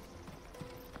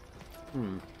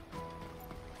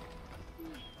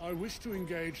 I wish to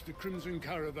engage the Crimson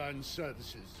Caravan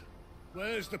services.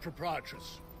 Where's the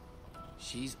proprietress?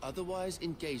 She's otherwise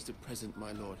engaged at present,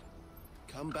 my lord.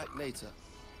 Come back later.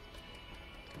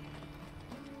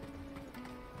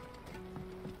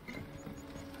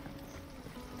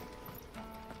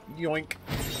 Yoink.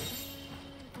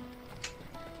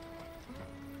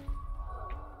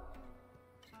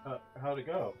 How'd it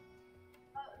go?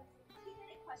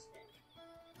 2-minute question.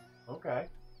 Okay.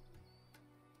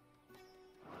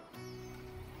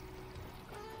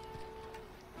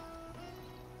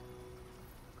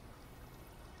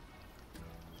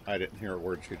 I didn't hear a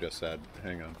word she just said.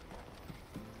 Hang on.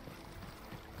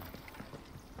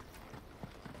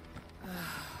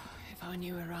 If our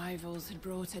new arrivals had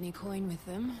brought any coin with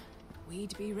them,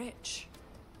 we'd be rich.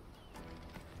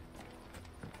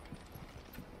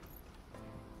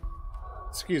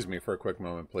 Excuse me for a quick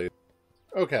moment, please.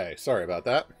 Okay, sorry about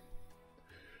that.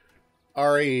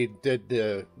 Ari did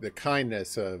the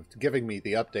kindness of giving me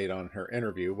the update on her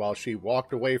interview while she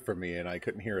walked away from me and I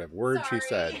couldn't hear a word she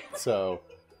said. So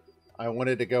I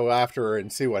wanted to go after her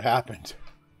and see what happened.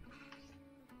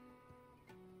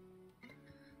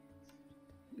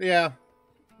 Yeah.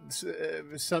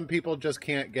 Some people just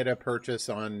can't get a purchase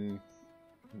on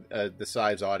the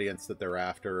size audience that they're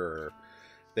after, or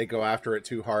they go after it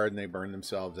too hard and they burn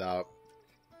themselves out.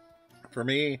 For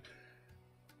me,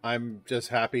 I'm just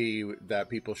happy that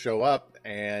people show up,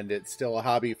 and it's still a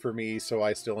hobby for me, so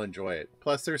I still enjoy it.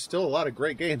 Plus, there's still a lot of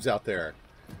great games out there.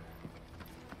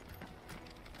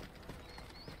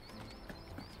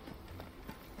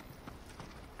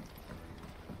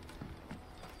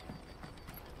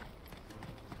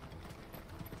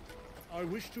 I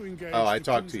wish to engage. Oh, I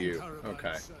talked to you.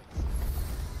 Okay.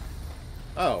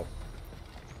 Oh.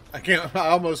 I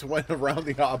almost went around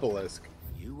the obelisk.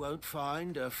 You won't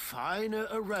find a finer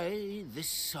array this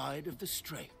side of the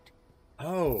strait.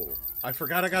 Oh, I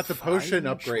forgot I got the potion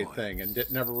upgrade thing and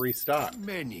never restocked.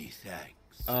 Many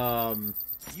thanks.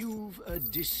 You've a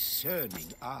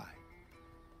discerning eye.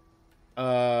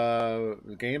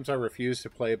 Games I refuse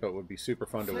to play but would be super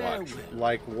fun to watch.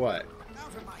 Like what?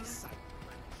 Out of my sight.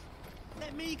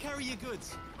 Let me carry your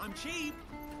goods. I'm cheap.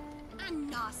 And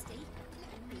nasty.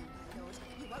 Let me, my lord.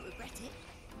 You won't regret it.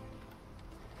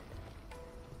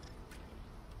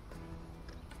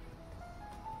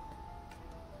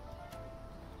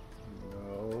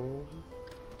 No.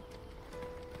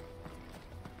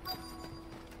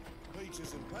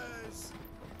 Peaches and pears.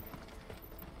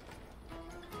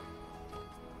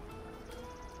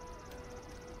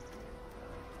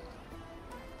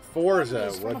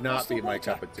 Forza would not be my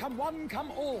cup of tea. Come one, come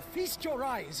all, feast your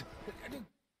eyes.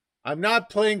 I'm not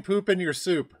playing poop in your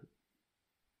soup.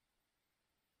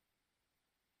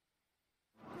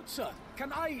 Good sir,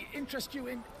 can I interest you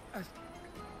in...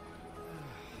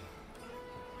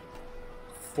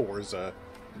 Forza.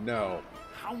 No.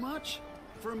 How much?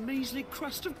 For a measly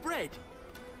crust of bread?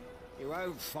 You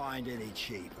won't find any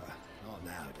cheaper. Not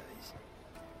nowadays.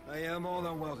 But you're more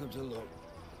than welcome to look.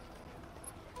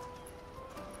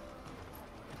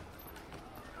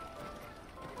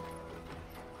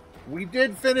 We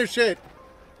did finish it.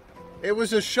 It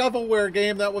was a shovelware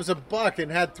game that was $1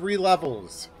 and had 3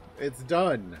 levels. It's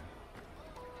done.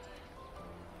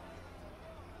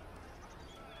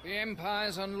 The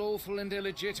Empire's unlawful and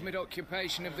illegitimate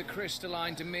occupation of the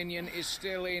crystalline dominion is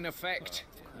still in effect.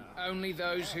 Only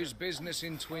those whose business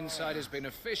in Twinside has been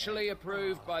officially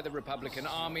approved by the Republican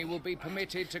Army will be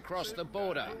permitted to cross the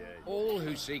border. All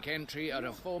who seek entry are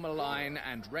to form a line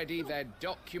and ready their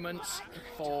documents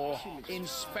for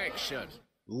inspection.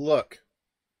 Look,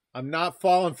 I'm not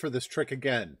falling for this trick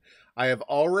again. I have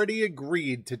already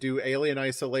agreed to do Alien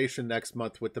Isolation next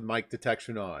month with the mic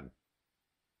detection on.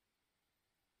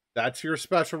 That's your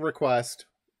special request.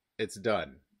 It's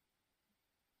done.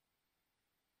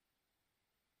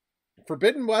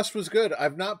 Forbidden West was good.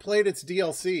 I've not played its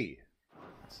DLC.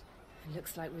 It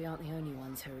looks like we aren't the only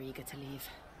ones who are eager to leave.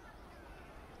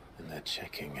 And they're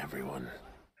checking everyone.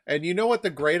 And you know what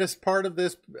the greatest part of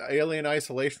this Alien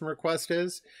Isolation request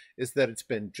is? Is that it's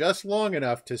been just long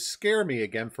enough to scare me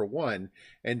again, for one.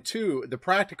 And two, the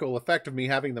practical effect of me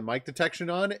having the mic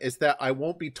detection on is that I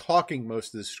won't be talking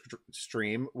most of the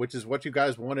stream, which is what you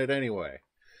guys wanted anyway.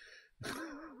 Can't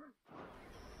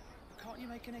you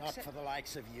make an Not for the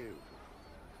likes of you.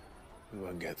 We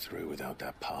won't get through without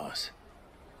that pass.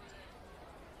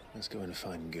 Let's go and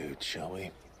find Gooch, shall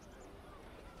we?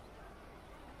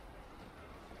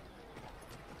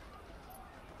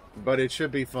 But it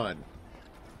should be fun.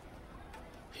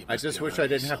 I just wish I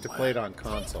didn't have to play it on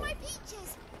console. My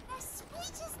peaches. They're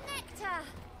sweet as nectar.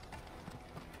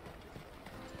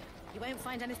 You won't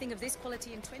find anything of this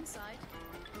quality in Twinside.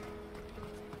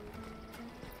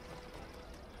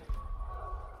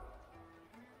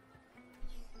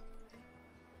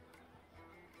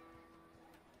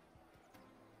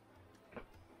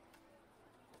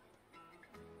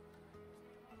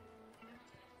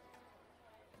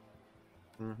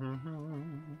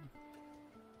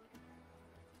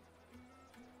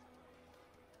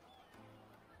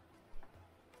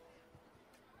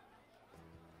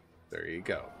 There you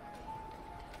go.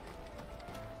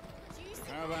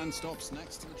 Caravan stops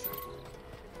next to the tree.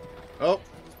 Oh.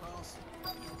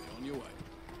 On your way.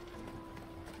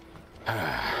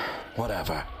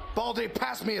 Whatever. Baldy,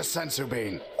 pass me a sensor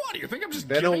beam. What, do you think I'm just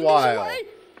Been a giving while. these away?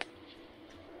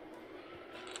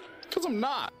 Because I'm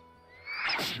not.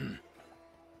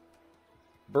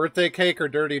 Birthday cake or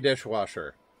dirty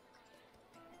dishwasher?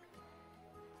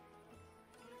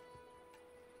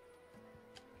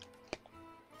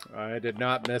 I did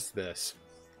not miss this.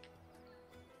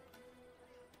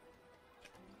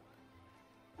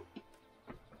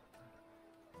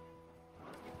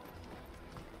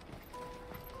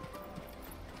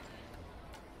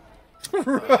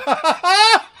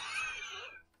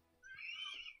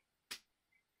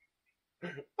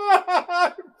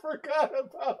 I forgot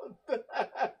about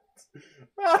that.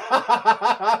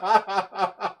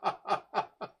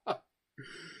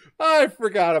 I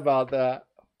forgot about that.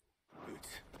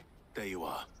 There you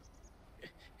are.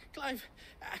 Clive,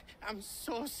 I'm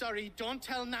so sorry. Don't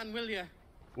tell Nan, will you?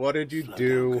 What did you Slow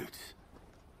do? down, Goots.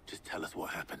 Just tell us what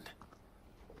happened.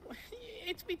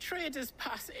 It's me trader's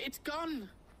pass. It's gone.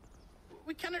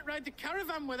 We cannot ride the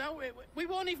caravan without it. We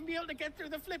won't even be able to get through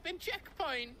the flipping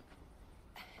checkpoint.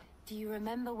 Do you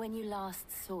remember when you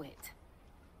last saw it?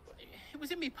 It was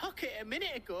in my pocket a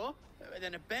minute ago.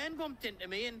 Then a band bumped into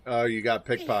me and... Oh, you got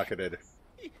pickpocketed.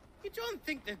 You don't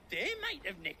think that they might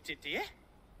have nicked it, do you?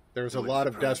 There's a lot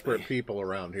of desperate people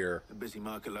around here. A busy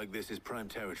market like this is prime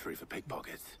territory for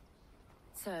pickpockets.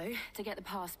 So, to get the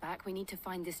pass back, we need to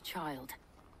find this child.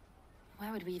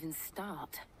 Where would we even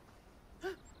start? I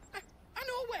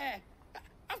know where!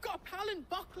 I've got a pal in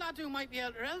Bocklad who might be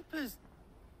able to help us.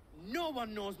 No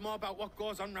one knows more about what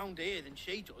goes on round here than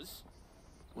she does.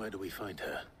 Where do we find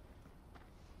her?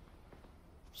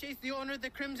 She's the owner of the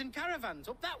Crimson Caravans,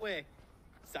 up that way.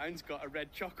 Sign's got a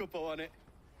red chocobo on it.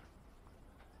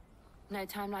 No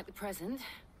time like the present.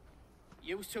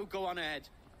 You two go on ahead.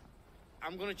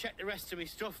 I'm gonna check the rest of my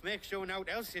stuff, make sure no one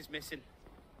else is missing.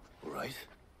 All right.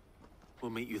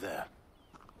 We'll meet you there.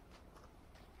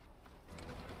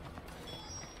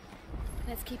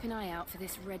 Let's keep an eye out for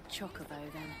this red chocobo,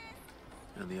 then.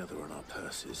 And the other on our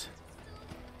purses.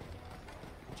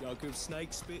 Jug of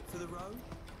snake spit for the road?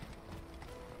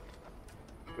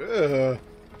 Ugh.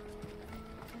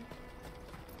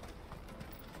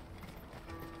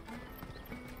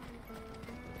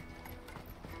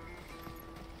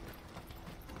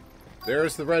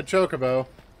 There's the red chocobo.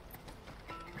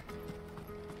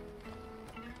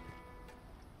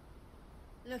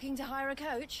 Looking to hire a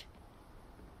coach?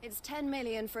 It's 10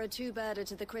 million for a two-birder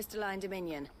to the Crystalline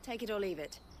Dominion. Take it or leave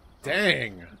it.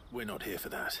 Dang. We're not here for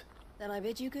that. Then I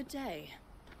bid you good day.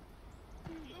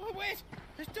 Oh, wait!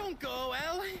 Don't go,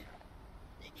 El.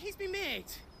 He's me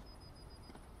mate.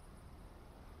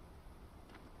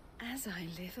 As I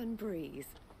live and breathe.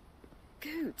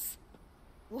 Goots,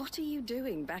 what are you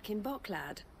doing back in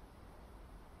Bocklad?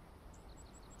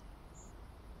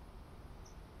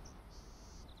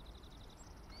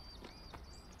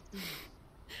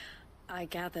 I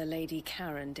gather Lady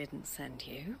Karen didn't send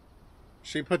you.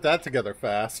 She put that together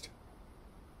fast.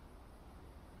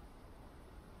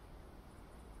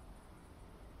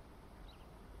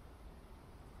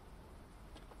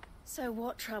 So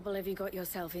what trouble have you got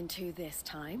yourself into this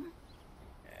time?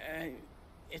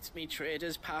 It's me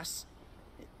trader's pass.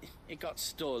 It got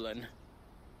stolen.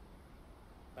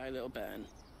 By a little bairn.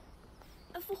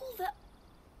 Of all the...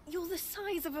 You're the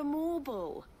size of a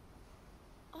marble.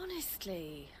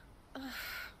 Honestly. Ugh.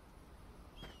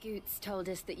 Goots told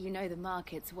us that you know the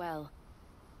markets well.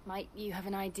 Might you have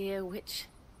an idea which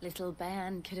little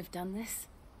bairn could have done this?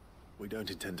 We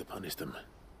don't intend to punish them.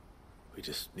 We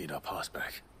just need our pass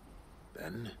back.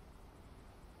 Then,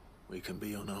 we can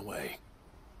be on our way.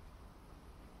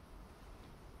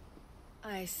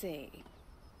 I see.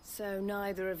 So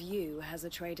neither of you has a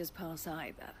trader's pass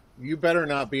either. You better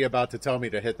not be about to tell me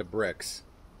to hit the bricks.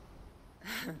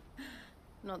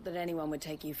 Not that anyone would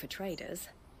take you for traders.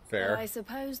 Fair. But I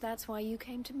suppose that's why you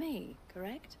came to me,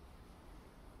 correct?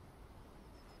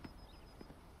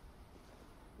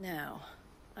 Now,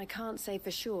 I can't say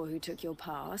for sure who took your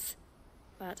pass,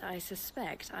 but I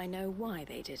suspect I know why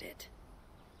they did it.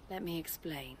 Let me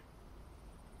explain.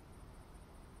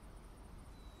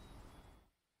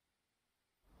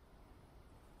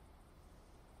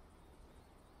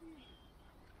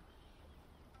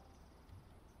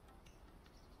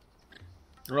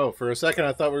 Oh, for a second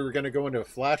I thought we were going to go into a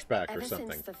flashback or something.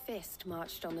 Ever since the Fist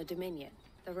marched on the Dominion,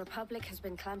 the Republic has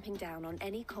been clamping down on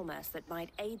any commerce that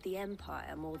might aid the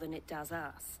Empire more than it does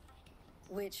us.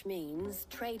 Which means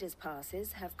traders'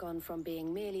 passes have gone from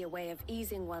being merely a way of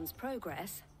easing one's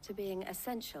progress to being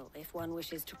essential if one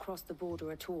wishes to cross the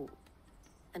border at all.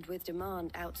 And with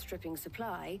demand outstripping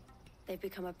supply, they've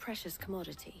become a precious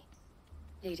commodity,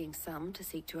 leading some to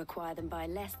seek to acquire them by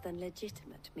less than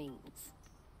legitimate means.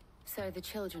 So the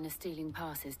children are stealing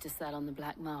passes to sell on the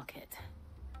black market?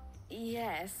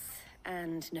 Yes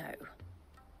and no.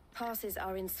 Passes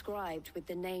are inscribed with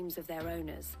the names of their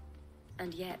owners,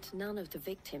 and yet none of the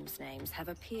victims' names have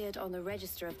appeared on the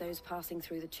register of those passing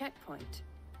through the checkpoint.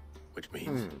 Which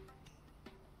means?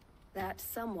 That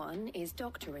someone is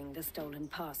doctoring the stolen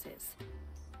passes.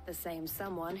 The same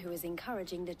someone who is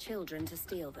encouraging the children to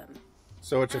steal them.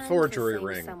 So it's a forgery and the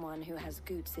same ring. Someone who has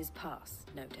Goots' pass,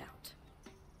 no doubt.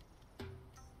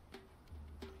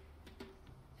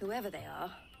 Whoever they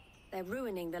are, they're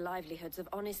ruining the livelihoods of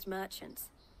honest merchants,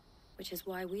 which is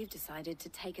why we've decided to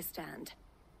take a stand.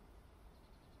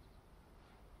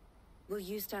 Will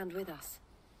you stand with us?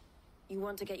 You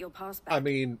want to get your past back. I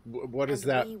mean, what is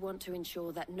that? We want to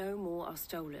ensure that no more are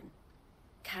stolen.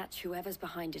 Catch whoever's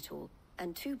behind it all,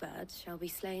 and 2 birds shall be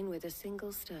slain with a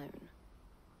single stone.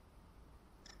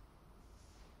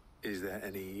 Is there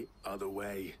any other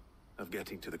way of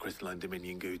getting to the Crystalline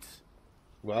Dominion goods?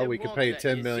 Well, we could pay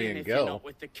 10 million gil. Not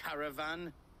with the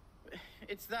caravan.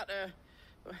 It's that,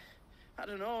 I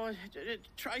don't know,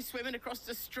 try swimming across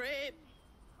the strait.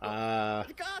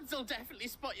 The guards will definitely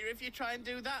spot you if you try and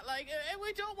do that. Like,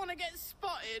 we don't want to get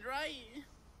spotted, right?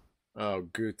 Oh,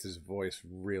 Goots' voice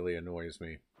really annoys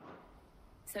me.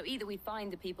 So either we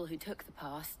find the people who took the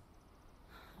pass,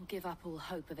 or give up all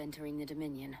hope of entering the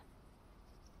Dominion.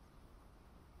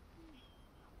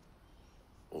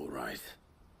 All right.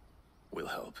 We'll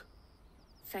help.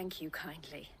 Thank you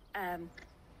kindly. But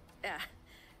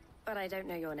I don't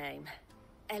know your name.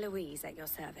 Eloise at your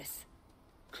service.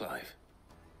 Clive.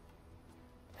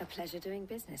 A pleasure doing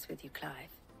business with you, Clive.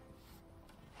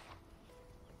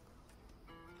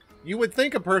 You would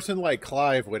think a person like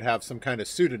Clive would have some kind of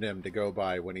pseudonym to go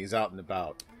by when he's out and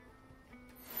about.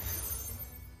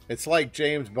 It's like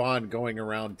James Bond going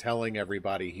around telling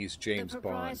everybody he's James Bond. The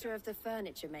proprietor of the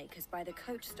furniture makers by the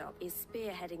coach stop is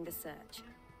spearheading the search.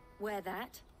 Wear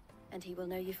that, and he will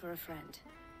know you for a friend.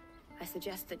 I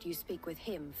suggest that you speak with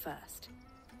him first.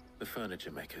 The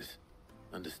furniture makers.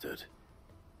 Understood.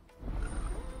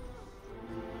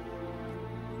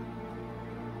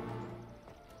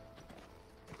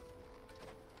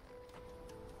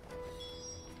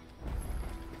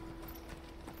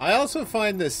 I also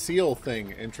find this seal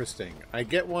thing interesting. I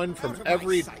get one from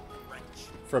every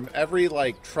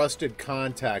like trusted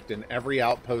contact in every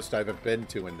outpost I've been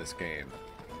to in this game.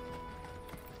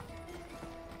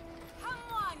 Come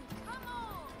on, come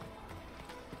on.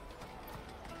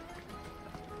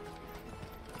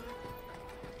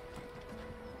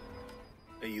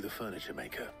 Are you the furniture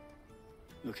maker?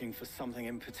 Looking for something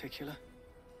in particular?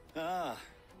 Ah,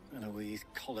 Eloise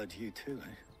collared you too,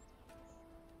 eh?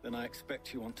 Then I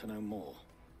expect you want to know more.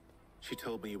 She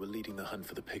told me you were leading the hunt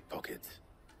for the pickpockets.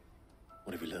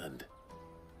 What have you learned?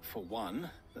 For one,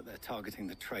 that they're targeting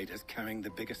the traders carrying the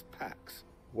biggest packs.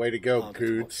 Way to go, Harder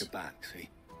to watch Coots. your back, see?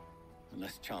 And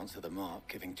less chance of the mark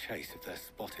giving chase if they're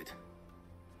spotted.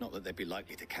 Not that they'd be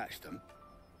likely to catch them.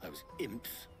 Those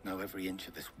imps know every inch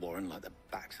of this warren like the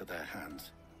backs of their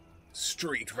hands.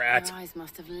 Street rat. Their eyes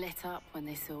must have lit up when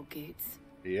they saw Goots.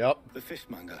 Yep. The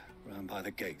fishmonger round by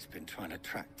the gate's been trying to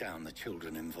track down the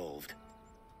children involved.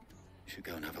 You should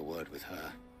go and have a word with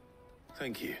her.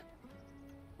 Thank you.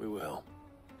 We will.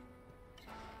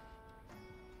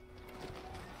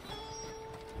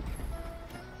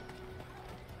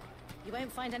 You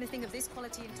won't find anything of this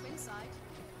quality in Twinside.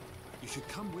 You should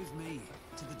come with me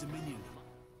to the Dominion.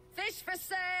 Fish for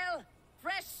sale!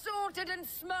 Fresh sorted and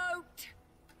smoked!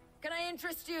 Can I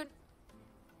interest you?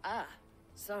 Ah,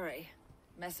 sorry.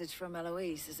 Message from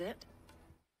Eloise, is it?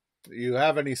 You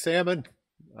have any salmon?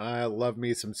 I love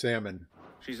me some salmon.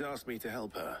 She's asked me to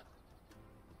help her.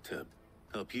 To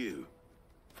help you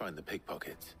find the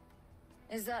pickpockets.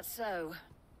 Is that so?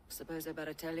 Suppose I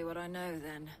better tell you what I know,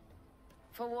 then.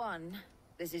 For one,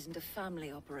 this isn't a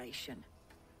family operation.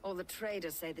 All the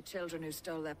traders say the children who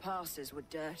stole their passes were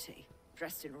dirty,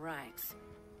 dressed in rags.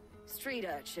 Street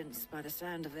urchins, by the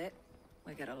sound of it.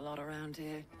 We get a lot around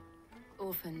here.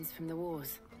 Orphans from the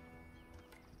wars.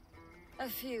 A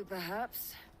few,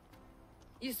 perhaps.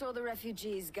 You saw the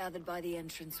refugees gathered by the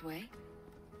entranceway?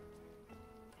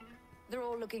 They're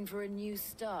all looking for a new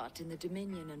start in the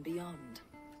Dominion and beyond.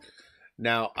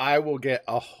 Now, I will get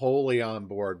wholly on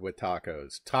board with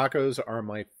tacos. Tacos are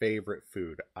my favorite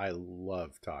food. I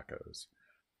love tacos.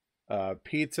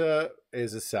 Pizza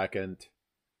is a second.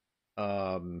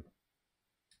 But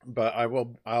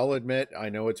I'll admit, I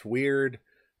know it's weird.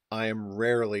 I am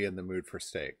rarely in the mood for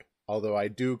steak. Although I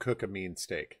do cook a mean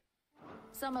steak.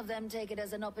 Some of them take it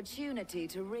as an opportunity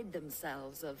to rid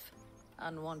themselves of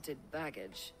unwanted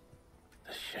baggage.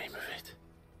 The shame of it.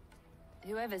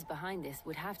 Whoever's behind this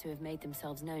would have to have made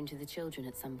themselves known to the children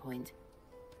at some point.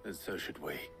 And so should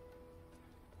we.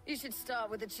 You should start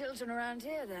with the children around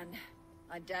here, then.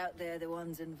 I doubt they're the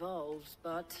ones involved,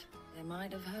 but they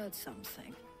might have heard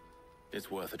something. It's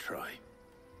worth a try.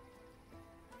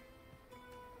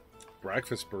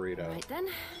 Breakfast burrito. Right then.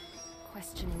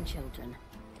 Questioning children.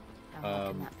 How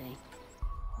hard can that be?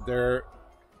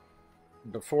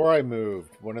 Before I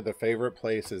moved, one of the favorite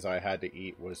places I had to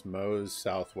eat was Moe's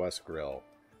Southwest Grill.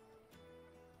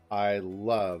 I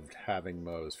loved having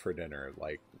Moe's for dinner.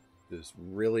 Like this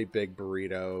really big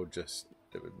burrito, just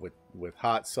with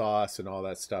hot sauce and all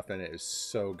that stuff in it is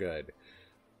so good.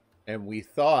 And we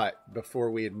thought,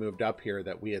 before we had moved up here,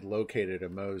 that we had located a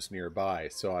Moe's nearby,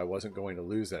 so I wasn't going to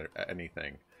lose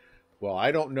anything. Well,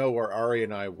 I don't know where Ari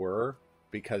and I were,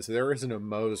 because there isn't a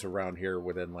Moe's around here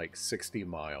within like 60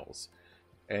 miles.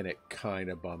 And it kind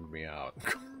of bummed me out.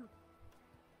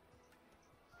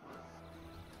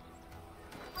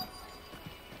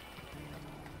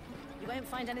 You won't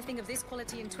find anything of this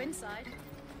quality in Twinside.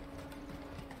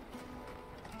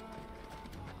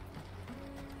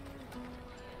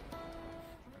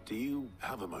 Do you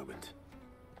have a moment?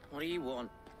 What do you want?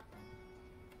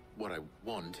 What I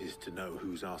want is to know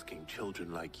who's asking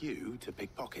children like you to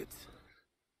pick pockets.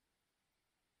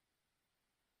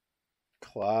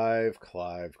 Clive.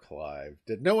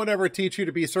 Did no one ever teach you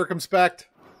to be circumspect?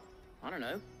 I don't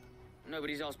know.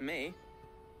 Nobody's asked me.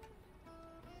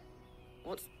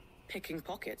 What's picking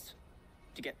pockets?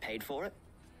 Do you get paid for it?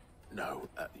 No,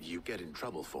 you get in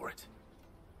trouble for it.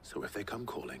 So if they come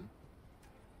calling,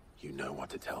 you know what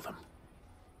to tell them.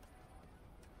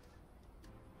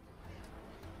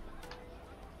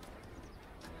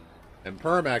 And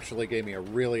Perm actually gave me a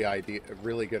really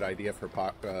good idea for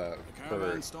pockets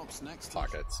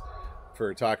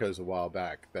for tacos a while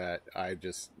back that I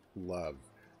just love.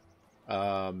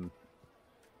 Put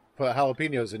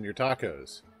jalapenos in your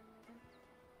tacos.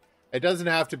 It doesn't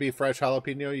have to be fresh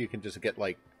jalapeno. You can just get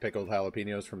like pickled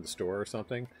jalapenos from the store or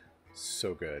something.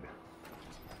 So good.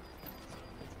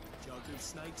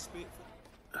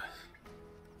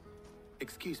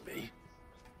 Excuse me?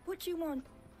 What do you want?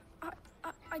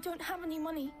 I don't have any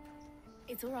money.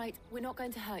 It's all right. We're not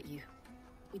going to hurt you.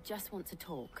 We just want to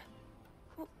talk.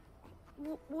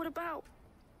 What about?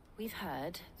 We've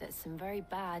heard that some very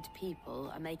bad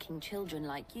people are making children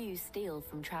like you steal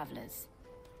from travelers.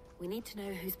 We need to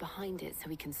know who's behind it so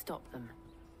we can stop them.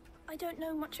 I don't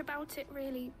know much about it,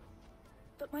 really.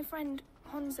 But my friend,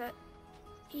 Honza,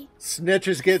 he...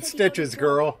 Snitches get stitches,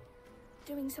 girl.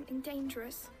 Doing something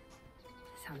dangerous.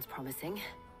 Sounds promising.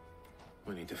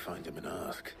 We need to find him and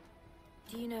ask.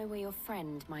 Do you know where your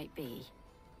friend might be?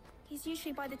 He's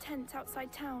usually by the tents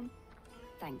outside town.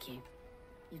 Thank you.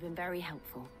 You've been very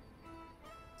helpful.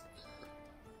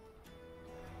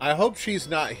 I hope she's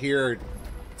not here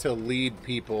to lead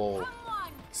people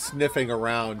sniffing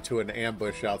around to an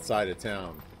ambush outside of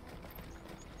town.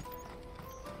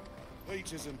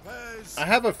 Peaches and pears. I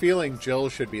have a feeling Jill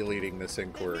should be leading this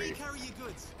inquiry.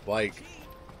 Like,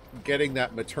 getting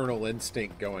that maternal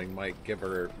instinct going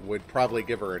would probably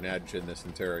give her an edge in this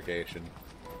interrogation.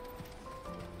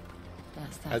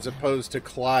 As opposed to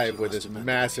Clive with his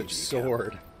massive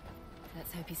sword.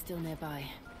 Let's hope he's still nearby.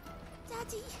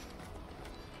 Daddy,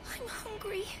 I'm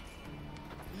hungry.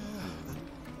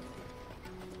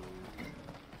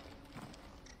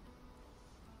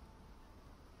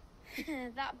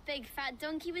 That big fat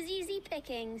donkey was easy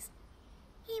pickings.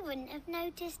 He wouldn't have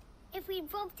noticed if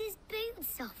we'd robbed his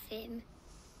boots off him.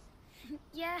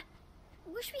 Yeah.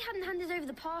 Wish we hadn't handed over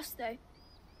the pass, though.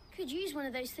 Could use one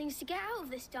of those things to get out of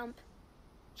this dump.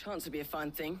 Chance would be a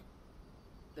fine thing.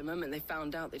 The moment they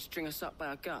found out, they'd string us up by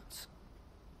our guts.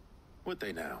 Would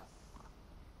they now?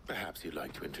 Perhaps you'd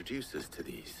like to introduce us to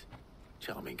these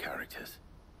charming characters.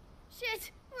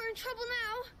 Shit, we're in trouble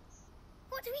now.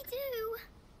 What do we do?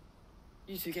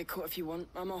 You two get caught if you want.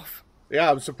 I'm off. Yeah,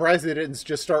 I'm surprised they didn't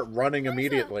just start running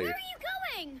immediately. Where are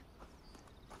you going?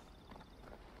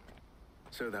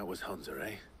 So that was Hunter,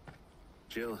 eh?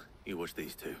 Jill, you watch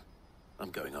these two.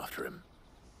 I'm going after him.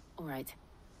 All right.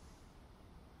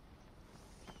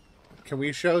 Can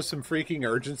we show some freaking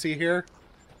urgency here?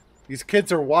 These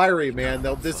kids are wiry, man.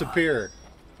 They'll disappear.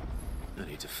 I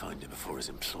need to find him before his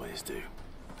employers do.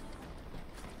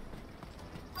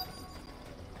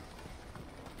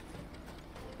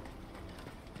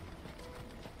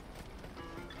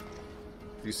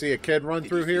 You see a kid run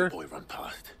through here? Boy run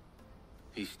past.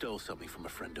 He stole something from a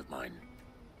friend of mine.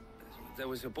 There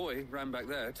was a boy ran back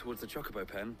there towards the chocobo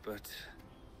pen, but...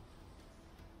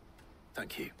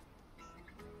 Thank you.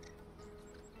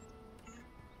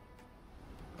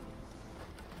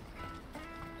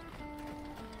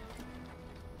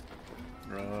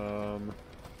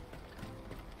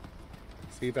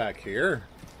 Is he back here?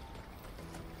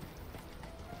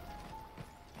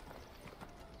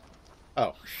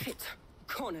 Oh. Shit.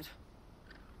 Cornered.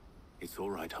 It's all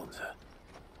right, Hunter.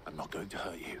 I'm not going to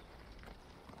hurt you.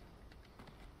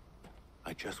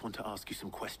 I just want to ask you some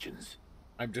questions.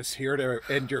 I'm just here to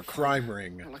end your crime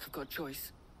ring. Not like I've got a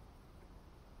choice.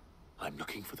 I'm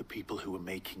looking for the people who are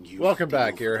making you... Welcome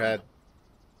back, Earhead.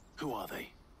 Who are they?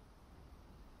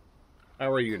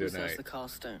 How are you Who sells tonight? the car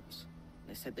stones?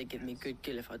 They said they'd give me a good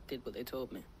gill if I did what they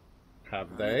told me. Have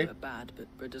I know they? they're bad,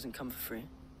 but bread doesn't come for free.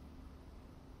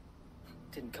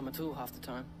 Didn't come at all half the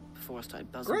time before I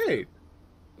started buzzing. Great.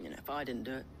 You know, if I didn't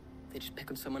do it, they just pick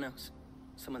on someone else.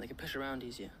 Someone they could push around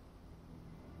easier.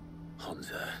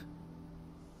 Hansa.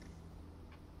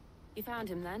 You found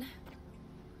him then?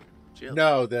 Jill.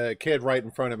 No, the kid right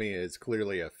in front of me is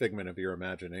clearly a figment of your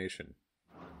imagination.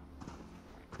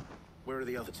 Where are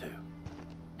the other two?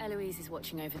 Eloise is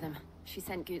watching over them. She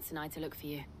sent Goots and I to look for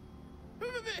you.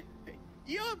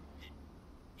 You're...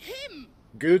 him!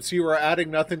 Goots, you are adding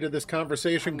nothing to this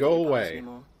conversation. Go away.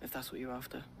 Anymore, if that's what you're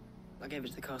after. I gave it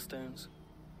to the cast stones.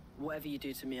 Whatever you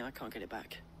do to me, I can't get it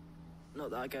back. Not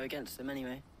that I go against them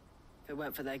anyway. If it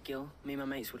weren't for their guild, me and my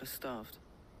mates would have starved.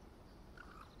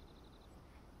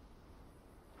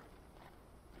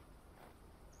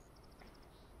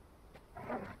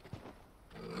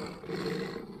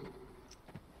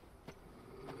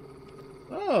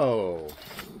 Oh.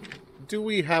 Do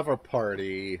we have a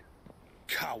party?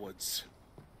 Cowards.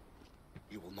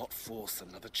 You will not force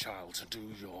another child to do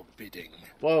your bidding.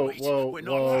 Whoa, Wait, whoa, we're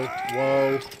not...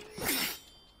 whoa, whoa.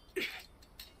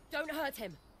 Don't hurt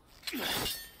him.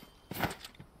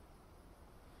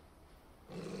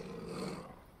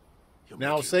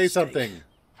 Now say something.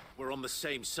 We're on the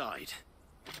same side.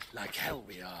 Like hell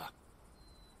we are.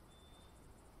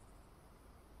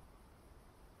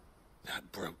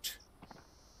 That brooch.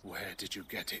 Where did you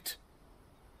get it?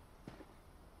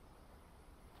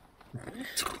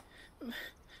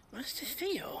 Master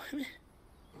Theo.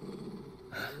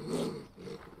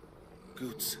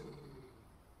 Goots.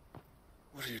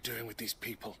 What are you doing with these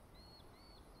people?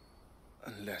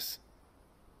 Unless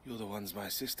you're the ones my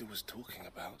sister was talking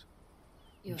about.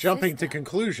 Your Jumping sister? to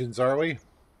conclusions, are we?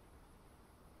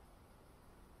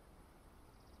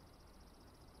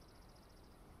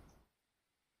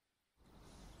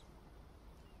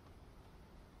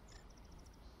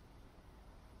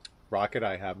 Rocket,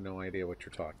 I have no idea what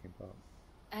you're talking about.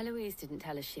 Eloise didn't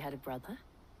tell us she had a brother.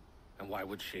 And why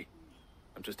would she?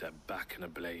 I'm just her back and a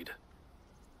blade.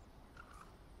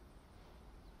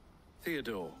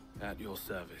 Theodore, at your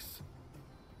service.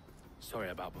 Sorry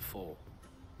about before.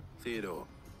 Theodore,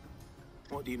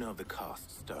 what do you know of the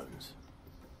cast stones?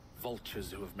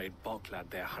 Vultures who have made Boklad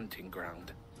their hunting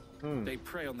ground. Hmm. They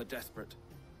prey on the desperate,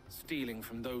 stealing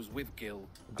from those with gil.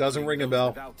 Doesn't ring a bell.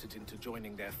 Without it into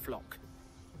joining their flock.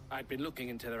 I'd been looking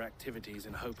into their activities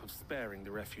in hope of sparing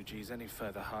the refugees any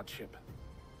further hardship.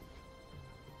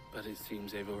 But it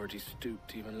seems they've already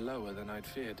stooped even lower than I'd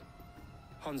feared.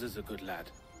 Hansa's a good lad.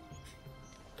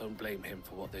 Don't blame him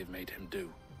for what they've made him do.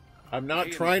 I'm not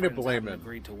He and trying to his friends blame hadn't him.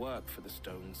 agreed to work for the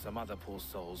stones some other poor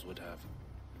souls would have.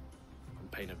 On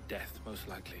pain of death, most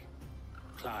likely.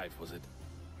 Clive, was it?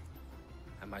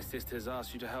 And my sisters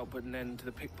asked you to help put an end to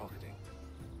the pickpocketing.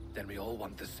 Then we all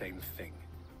want the same thing.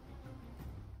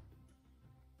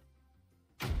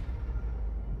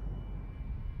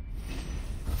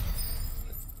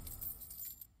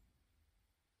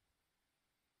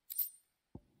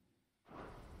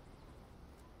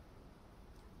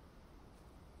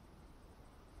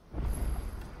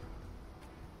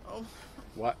 Oh,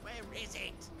 What? where is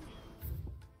it?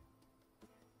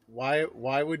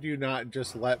 Why would you not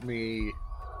just let me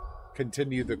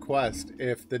continue the quest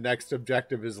if the next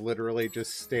objective is literally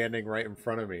just standing right in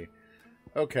front of me?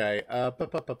 Okay.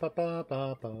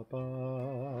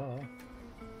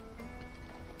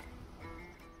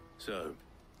 So,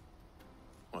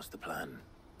 what's the plan?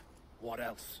 What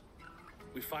else?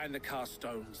 We find the cast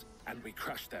stones and we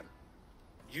crush them.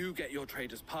 You get your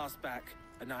traders pass back,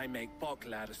 and I make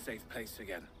Boklad a safe place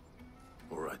again.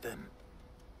 All right then.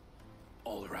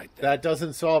 All right then. That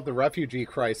doesn't solve the refugee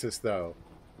crisis, though.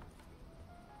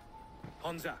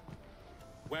 Hansa,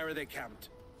 where are they camped?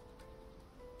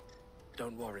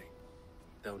 Don't worry.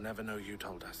 They'll never know you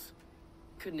told us.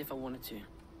 Couldn't if I wanted to.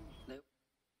 Nope.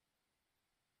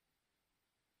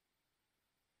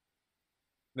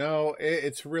 No,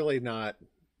 it's really not.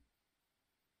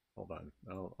 Hold on.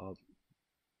 I'll.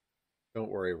 Don't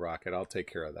worry, Rocket. I'll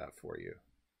take care of that for you.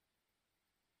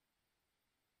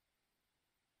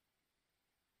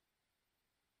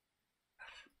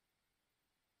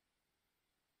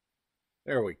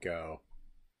 There we go.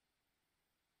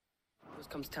 Just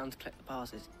come to town to collect the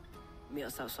passes. Meet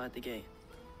us outside the gate.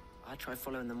 I tried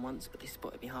following them once, but they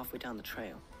spotted me halfway down the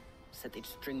trail. Said they'd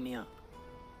string me up.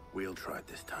 We'll try it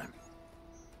this time.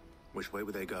 Which way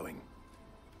were they going?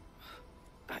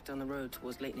 Back down the road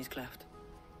towards Leighton's Cleft.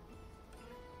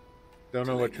 Don't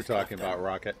know what you're talking about,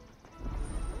 Rocket.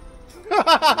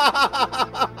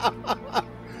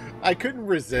 I couldn't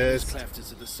resist. Cleft is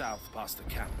to the south, past the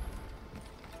camp.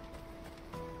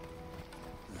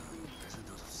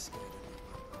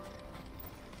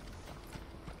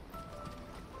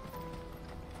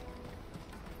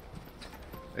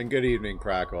 And good evening,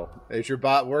 Crackle. Is your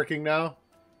bot working now?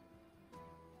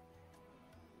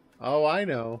 Oh, I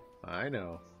know. I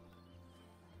know.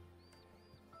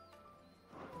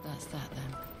 That's that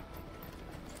then.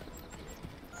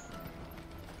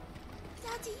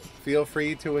 Daddy. Feel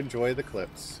free to enjoy the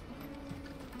clips.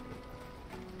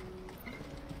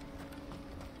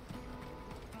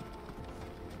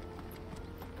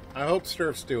 I hope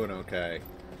Sturf's doing okay.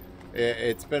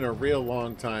 It's been a real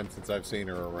long time since I've seen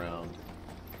her around.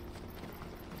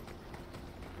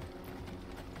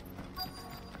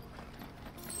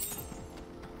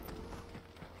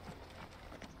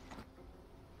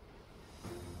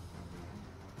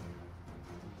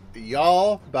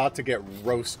 Y'all about to get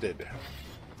roasted.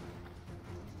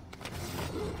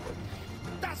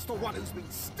 That's the one who's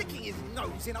been sticking his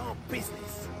nose in our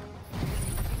business.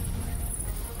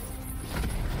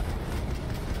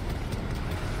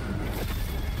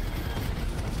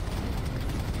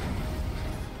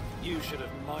 You should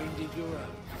have minded your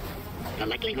own. The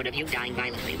likelihood of you dying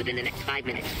violently within the next 5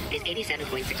 minutes is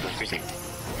 87.61%.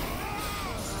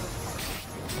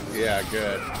 Yeah,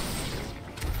 good.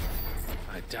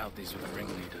 I doubt these were the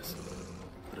ringleaders.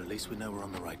 But at least we know we're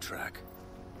on the right track.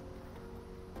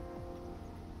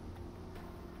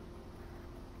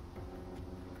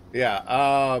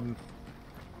 Yeah,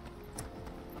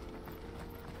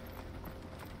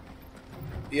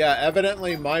 yeah,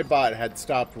 evidently my bot had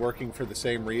stopped working for the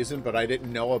same reason, but I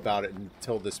didn't know about it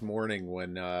until this morning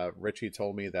when Richie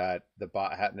told me that the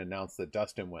bot hadn't announced that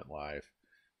Dustin went live.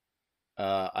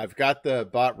 I've got the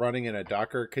bot running in a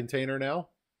Docker container now,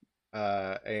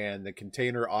 and the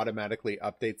container automatically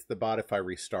updates the bot if I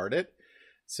restart it.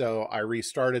 So I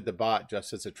restarted the bot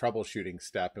just as a troubleshooting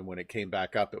step, and when it came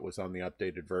back up, it was on the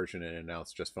updated version and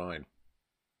announced just fine.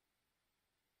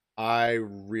 I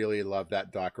really love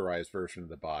that Dockerized version of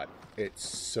the bot. It's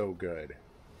so good.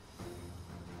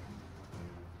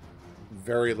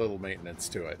 Very little maintenance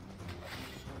to it.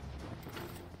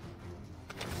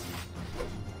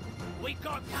 We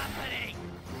got company!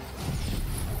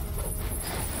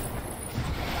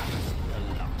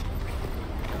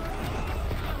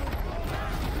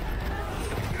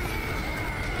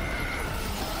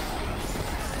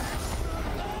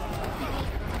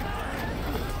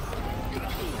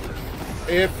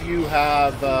 If you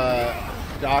have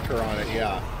Docker on it,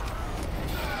 yeah.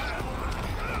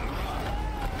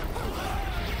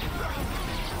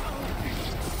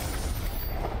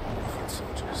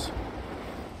 Soldiers.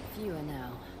 Fewer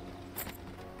now.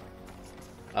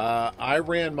 I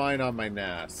ran mine on my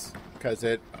NAS because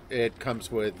it comes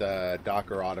with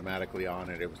Docker automatically on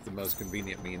it. It was the most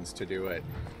convenient means to do it.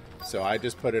 So I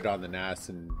just put it on the NAS,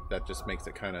 and that just makes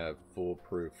it kind of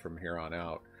foolproof from here on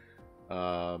out.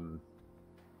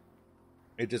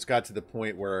 It just got to the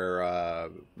point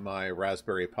where my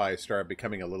Raspberry Pi started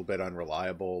becoming a little bit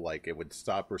unreliable. Like, it would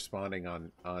stop responding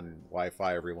on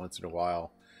Wi-Fi every once in a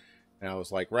while. And I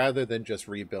was like, rather than just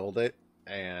rebuild it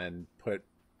and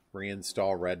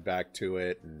reinstall Red back to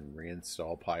it and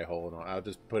reinstall Pi-hole, and all, I'll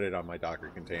just put it on my Docker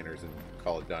containers and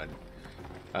call it done.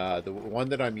 The one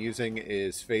that I'm using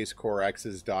is Phase Core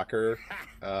X's Docker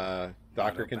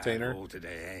container.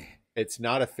 Today, eh? It's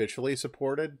not officially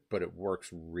supported, but it works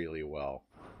really well.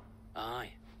 Aye.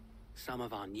 Some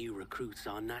of our new recruits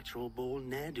are natural-born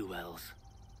ne'er-do-wells.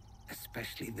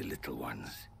 Especially the little ones.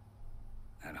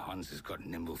 That Hans has got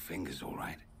nimble fingers, all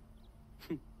right.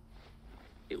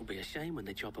 It'll be a shame when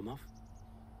they chop them off.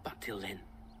 But till then,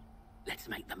 let's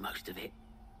make the most of it.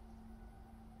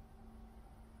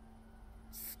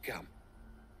 Scum.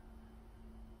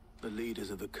 The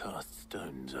leaders of the cast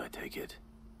stones, I take it.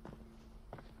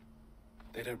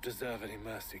 They don't deserve any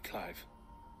mercy, Clive.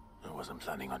 I wasn't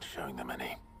planning on showing them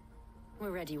any. We're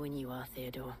ready when you are,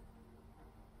 Theodore.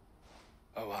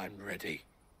 Oh, I'm ready.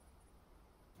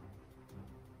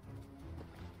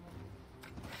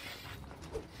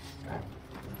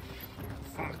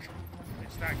 Fuck.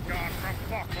 It's that guard from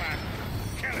Falkland.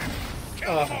 Kill him.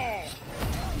 Kill them all.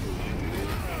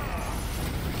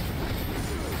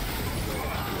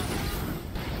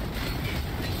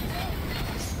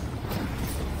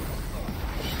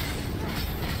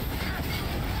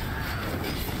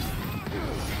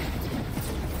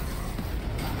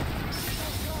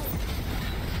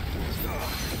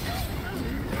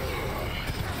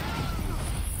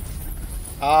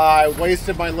 I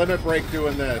wasted my limit break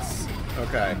doing this.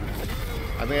 Okay.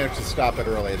 I managed to stop it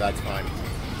early. That's fine.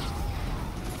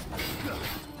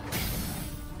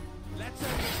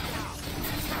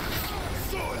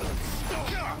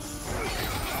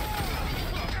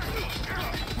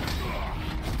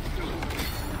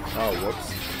 Oh,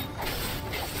 whoops.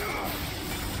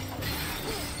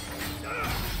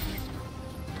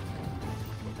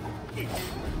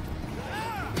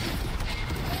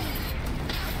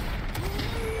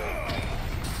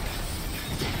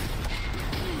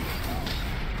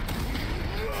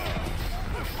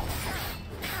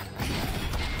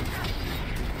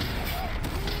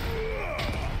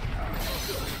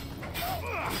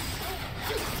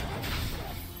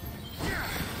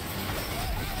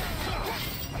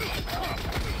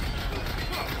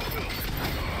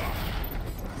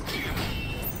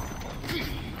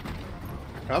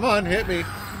 Come on, hit me.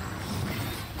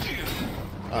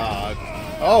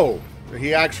 Oh,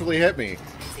 he actually hit me.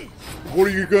 What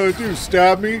are you gonna do,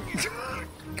 stab me?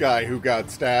 Guy who got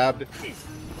stabbed.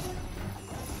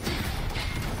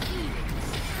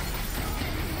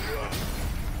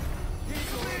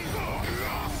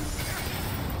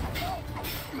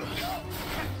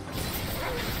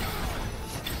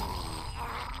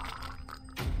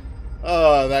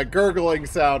 That gurgling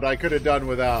sound I could have done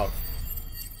without.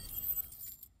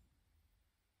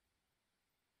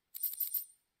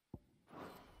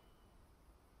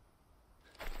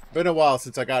 Been a while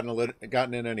since I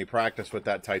gotten in any practice with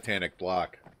that Titanic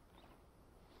block.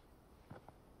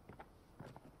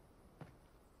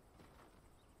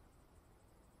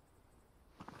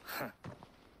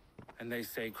 And they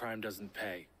say crime doesn't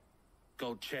pay.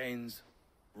 Gold chains,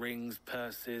 rings,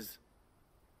 purses.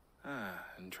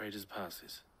 And traders'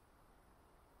 passes.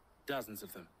 Dozens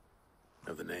of them.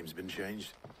 Have the names been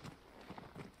changed?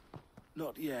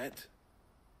 Not yet.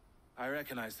 I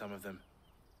recognize some of them.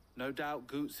 No doubt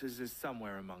Goots's is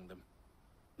somewhere among them.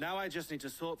 Now I just need to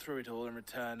sort through it all and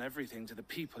return everything to the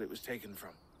people it was taken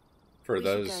from. For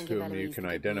those whom you can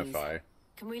identify.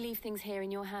 Can we leave things here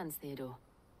in your hands, Theodore?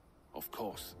 Of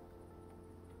course.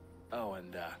 Oh,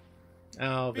 and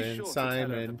Alvin, sure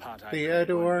Simon,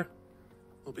 Theodore.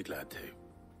 We'll be glad to.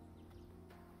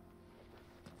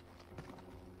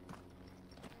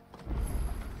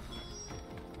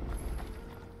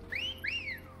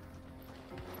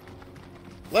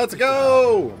 Let's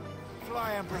go!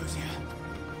 Fly, Ambrosia.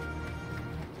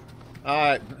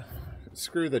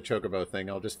 Screw the chocobo thing.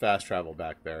 I'll just fast travel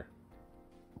back there.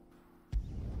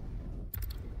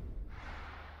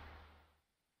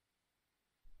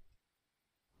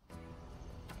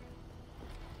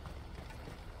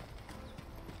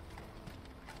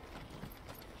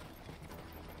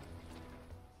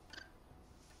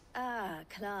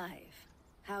 Clive.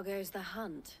 How goes the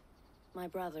hunt? My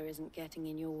brother isn't getting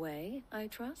in your way, I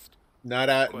trust?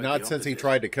 Not since he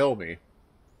tried to kill me.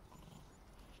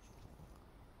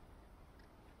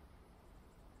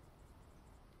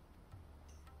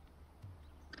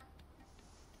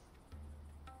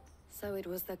 So it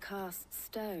was the cast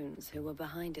stones who were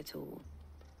behind it all.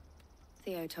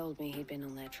 Theo told me he'd been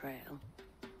on their trail.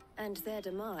 And their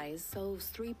demise solves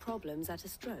 3 problems at a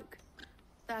stroke.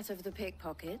 That of the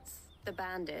pickpockets, the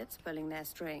bandits pulling their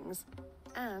strings,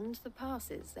 and the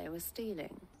passes they were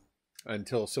stealing.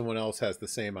 Until someone else has the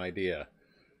same idea.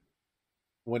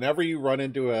 Whenever you run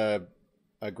into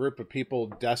a group of people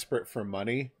desperate for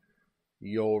money,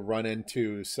 you'll run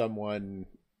into someone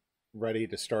ready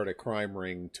to start a crime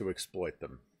ring to exploit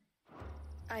them.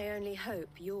 I only hope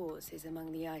yours is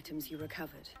among the items you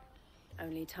recovered.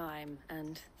 Only time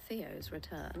and Theo's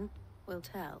return will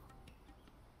tell.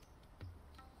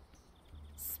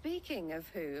 Speaking of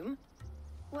whom,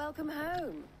 welcome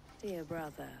home, dear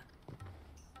brother.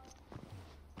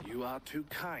 You are too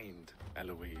kind,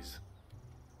 Eloise.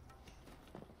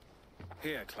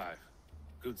 Here, Clive.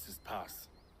 Goods' pass.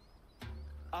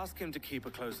 Ask him to keep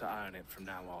a closer eye on it from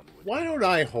now on. Why don't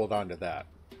I hold on to that?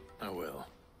 I will.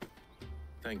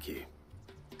 Thank you.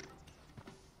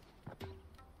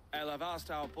 El, I've asked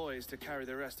our boys to carry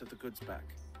the rest of the goods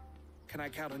back. Can I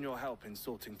count on your help in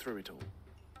sorting through it all?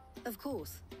 Of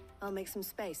course. I'll make some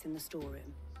space in the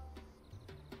storeroom.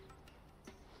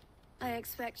 I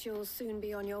expect you'll soon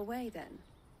be on your way then.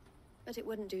 But it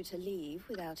wouldn't do to leave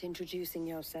without introducing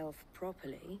yourself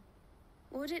properly.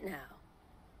 Would it now?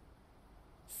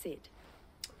 Sid.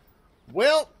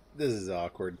 Well, this is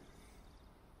awkward.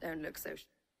 Don't look so...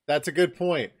 That's a good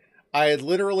point. I had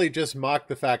literally just mocked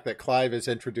the fact that Clive is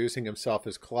introducing himself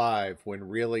as Clive when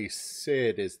really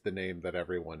Sid is the name that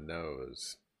everyone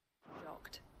knows.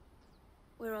 Shocked.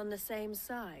 We're on the same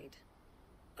side.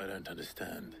 I don't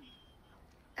understand.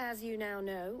 As you now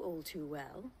know all too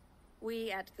well,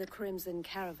 we at the Crimson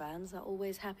Caravans are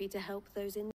always happy to help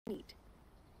those in need.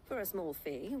 For a small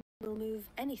fee, we'll move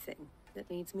anything that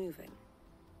needs moving.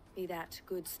 Be that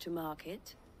goods to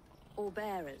market, or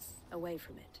bearers away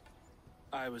from it.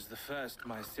 I was the first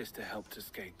my sister helped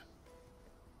escape.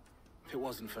 If it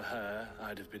wasn't for her,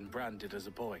 I'd have been branded as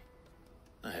a boy.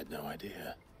 I had no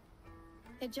idea.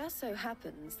 It just so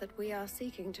happens that we are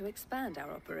seeking to expand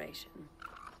our operation.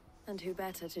 And who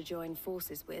better to join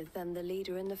forces with than the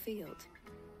leader in the field?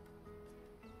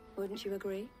 Wouldn't you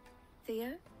agree,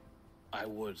 Theo? I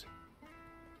would.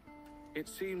 It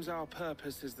seems our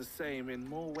purpose is the same in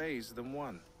more ways than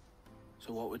one.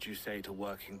 So what would you say to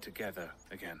working together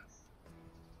again?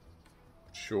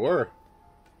 Sure.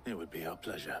 It would be our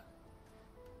pleasure.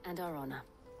 And our honor.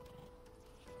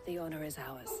 The honor is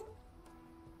ours.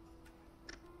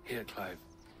 Here, Clive.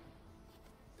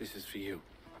 This is for you.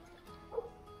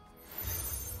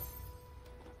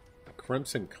 A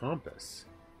crimson compass.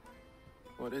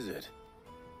 What is it?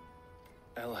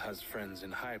 Elle has friends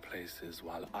in high places,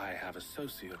 while I have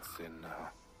associates in,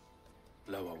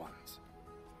 lower ones.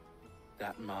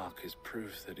 That mark is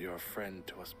proof that you're a friend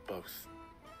to us both.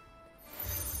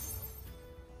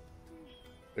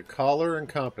 The collar and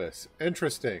compass.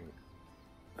 Interesting.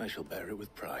 I shall bear it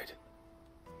with pride.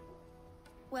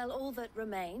 Well, all that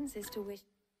remains is to wish...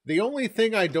 The only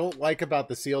thing I don't like about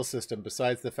the seal system,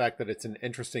 besides the fact that it's an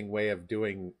interesting way of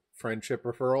doing friendship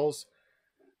referrals,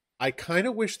 I kind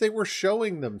of wish they were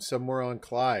showing them somewhere on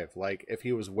Clive. Like, if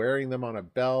he was wearing them on a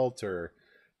belt or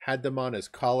had them on his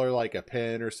collar like a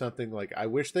pin or something. Like, I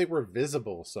wish they were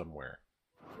visible somewhere.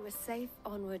 To a safe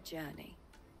onward journey.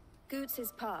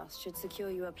 Goots's pass should secure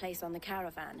you a place on the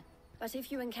caravan. But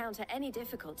if you encounter any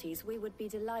difficulties, we would be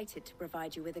delighted to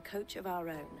provide you with a coach of our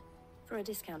own. For a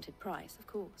discounted price, of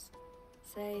course.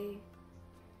 Say,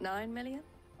 9 million?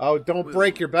 Oh, don't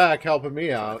break your back helping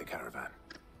me out. The caravan.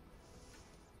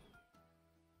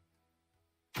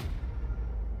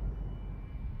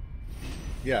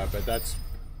 Yeah, but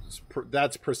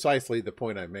that's precisely the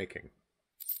point I'm making.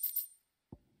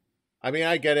 I mean,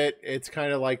 I get it. It's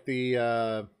kind of like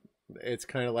the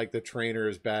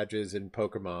trainers' badges in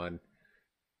Pokemon.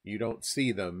 You don't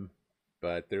see them,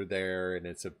 but they're there, and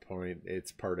it's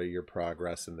part of your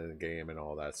progress in the game and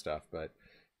all that stuff. But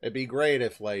it'd be great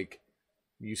if, like,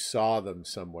 you saw them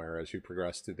somewhere as you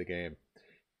progress through the game.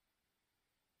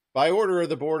 By order of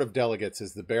the Board of Delegates,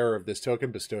 as the bearer of this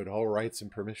token, bestowed all rights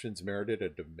and permissions merited a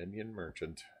Dominion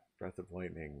merchant. Breath of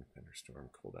Lightning, Thunderstorm,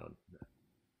 cooldown.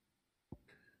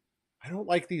 I don't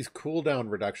like these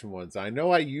cooldown reduction ones. I know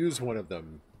I use one of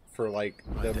them for, like,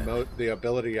 the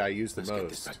ability I use the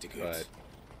most. But...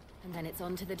 And then it's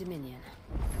on to the Dominion.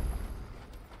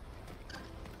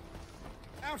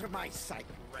 Out of my sight,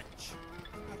 wretch.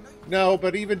 No,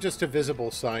 but even just a visible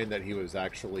sign that he was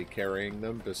actually carrying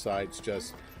them, besides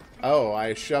just, oh,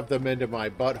 I shoved them into my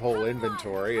butthole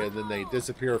inventory, and then they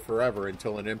disappear forever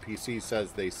until an NPC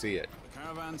says they see it. The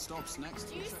caravan stops next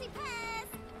to Juicy pears!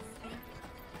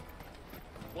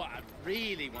 What I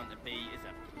really want to be is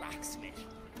a blacksmith.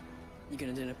 You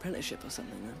gonna do an apprenticeship or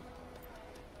something then?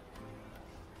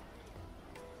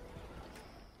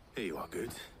 Here you are,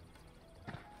 Good.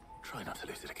 Try not to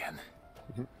lose it again.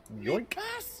 Yoink.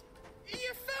 Pass!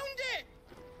 You found it!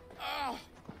 Oh,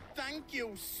 thank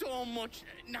you so much.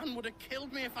 Nan would have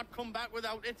killed me if I'd come back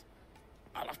without it.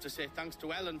 I'll have to say thanks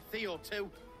to Elle and Theo, too.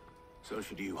 So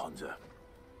should you, Hunter.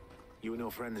 You and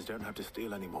your friends don't have to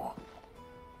steal anymore.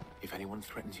 If anyone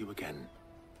threatens you again,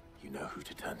 you know who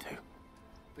to turn to.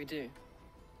 We do.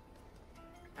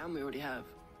 And we already have.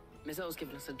 Miss L's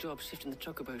given us a job shifting the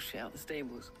chocobo shit out the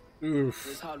stables. Oof.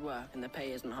 It's hard work, and the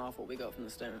pay isn't half what we got from the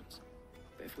stones.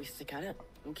 But if we stick at it,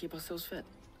 we'll keep ourselves fit.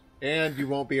 And you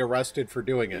won't be arrested for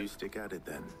doing You it. stick at it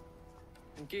then.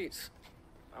 And Goots,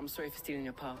 I'm sorry for stealing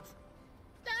your path.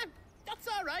 That's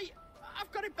all right.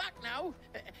 I've got it back now.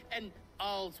 And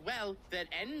all's well that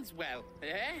ends well.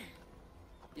 Eh?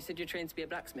 You said you're trained to be a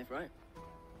blacksmith, right?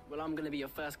 Well, I'm gonna be your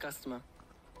first customer.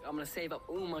 I'm gonna save up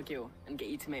all my gil and get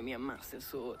you to make me a massive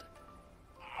sword.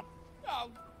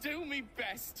 I'll do me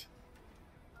best.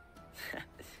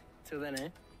 Till then, eh?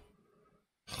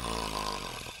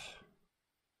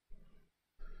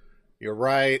 You're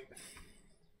right.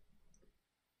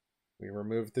 We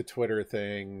removed the Twitter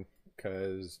thing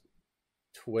because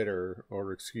Twitter,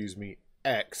 or excuse me,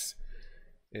 X,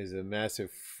 is a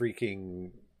massive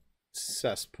freaking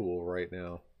cesspool right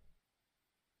now.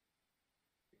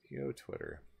 Yo,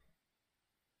 Twitter.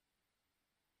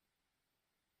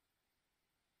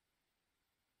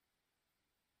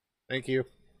 Thank you.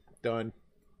 Done.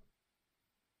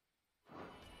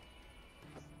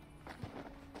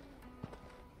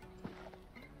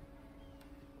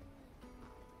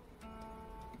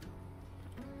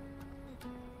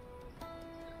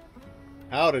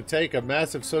 How to Take a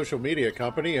Massive Social Media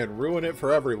Company and Ruin It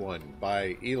for Everyone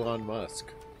by Elon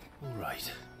Musk. All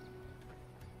right.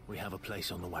 We have a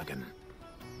place on the wagon.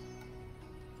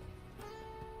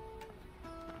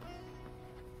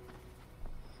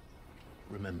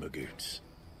 Remember, Goots,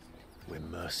 We're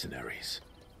mercenaries.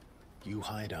 You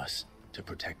hired us to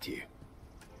protect you.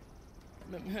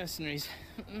 Mercenaries.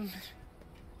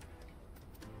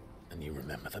 And you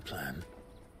remember the plan?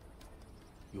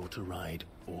 You're to ride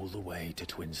all the way to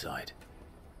Twinside.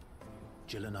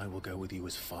 Jill and I will go with you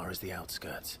as far as the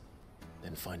outskirts,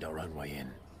 then find our own way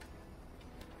in.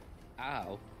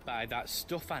 I'll buy that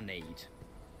stuff I need.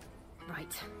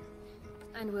 Right.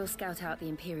 And we'll scout out the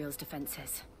Imperial's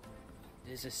defenses.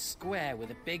 There's a square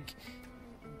with a big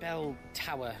bell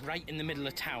tower right in the middle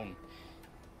of town.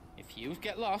 If you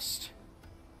get lost,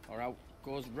 or out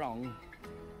goes wrong,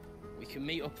 we can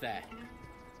meet up there.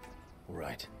 All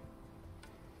right.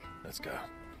 Let's go.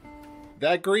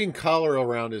 That green collar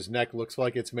around his neck looks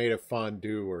like it's made of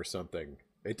fondue or something.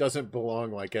 It doesn't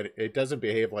belong like it doesn't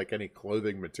behave like any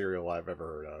clothing material I've ever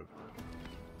heard of.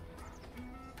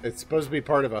 It's supposed to be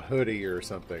part of a hoodie or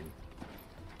something.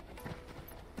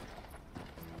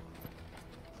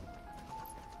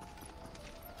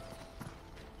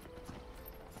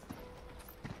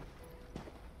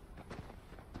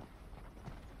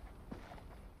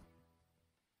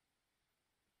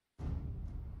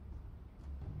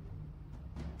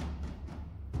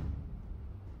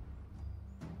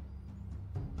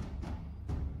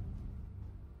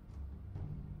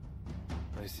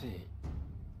 I see.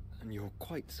 And you're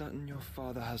quite certain your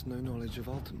father has no knowledge of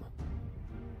Ultima?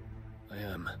 I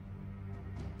am.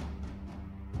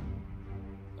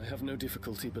 I have no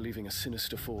difficulty believing a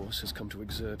sinister force has come to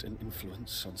exert an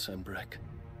influence on Sanbreque.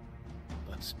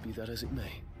 But be that as it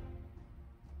may,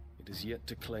 it is yet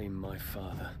to claim my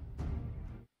father.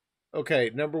 Okay,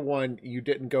 number one, you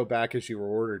didn't go back as you were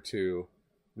ordered to.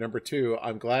 Number two,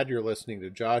 I'm glad you're listening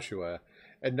to Joshua.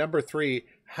 And number three,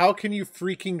 how can you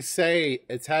freaking say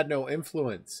it's had no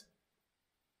influence?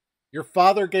 Your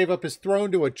father gave up his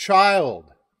throne to a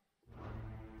child.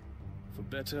 For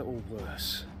better or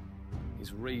worse,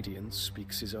 his radiance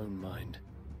speaks his own mind.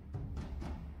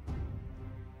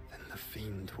 Then the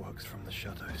fiend works from the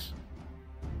shadows.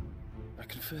 I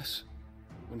confess,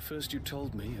 when first you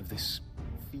told me of this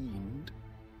fiend,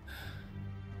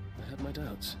 I had my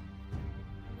doubts.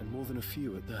 And more than a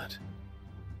few at that.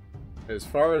 As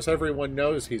far as everyone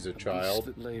knows, he's a beast child.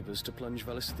 that labors to plunge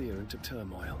Valisthea into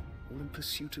turmoil, all in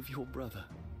pursuit of your brother.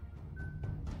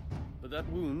 But that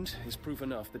wound is proof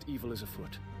enough that evil is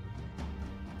afoot.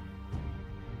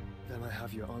 Then I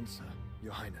have your answer,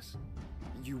 Your Highness.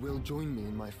 You will join me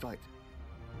in my fight.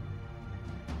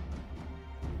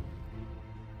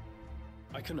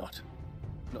 I cannot.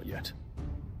 Not yet.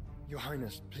 Your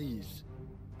Highness, please.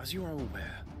 As you are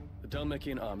aware, the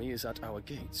Dhalmekian army is at our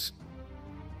gates.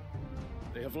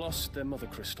 They have lost their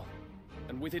Mothercrystal,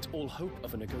 and with it all hope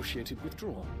of a negotiated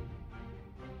withdrawal.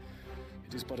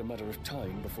 It is but a matter of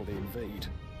time before they invade.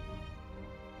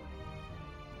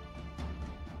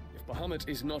 If Bahamut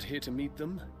is not here to meet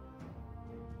them,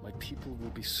 my people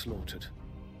will be slaughtered.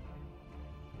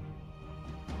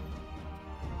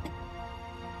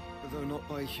 Though not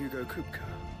by Hugo Kupka,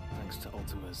 thanks to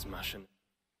Ultima's machin.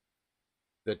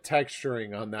 The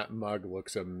texturing on that mug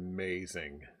looks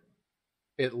amazing.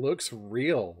 It looks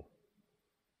real.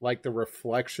 Like the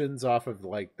reflections off of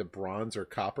like the bronze or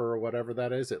copper or whatever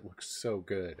that is, it looks so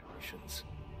good.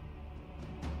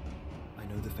 I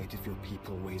know the fate of your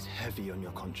people weighs heavy on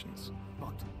your conscience,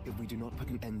 but if we do not put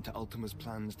an end to Ultima's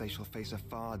plans, they shall face a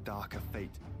far darker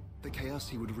fate. The chaos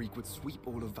he would wreak would sweep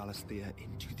all of Valisthea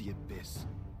into the abyss.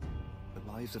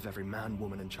 The lives of every man,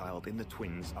 woman, and child in the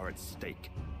Twins are at stake.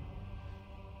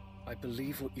 I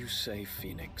believe what you say,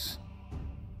 Phoenix.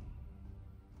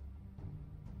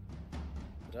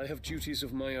 But I have duties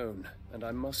of my own, and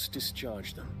I must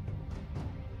discharge them.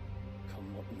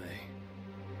 Come what may.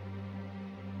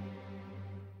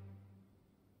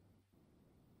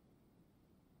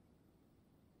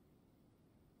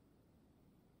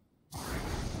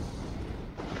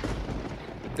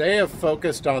 They have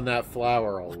focused on that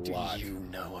flower a lot. What do you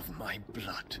know of my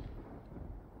blood?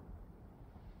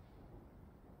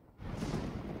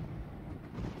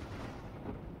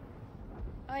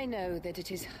 I know that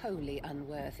it is wholly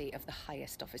unworthy of the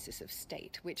highest offices of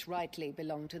state, which rightly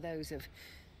belong to those of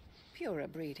purer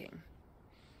breeding.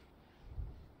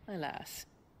 Alas.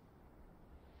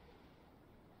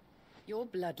 Your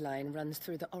bloodline runs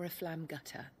through the Oriflamme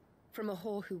gutter, from a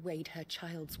whore who weighed her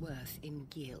child's worth in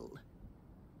Gil.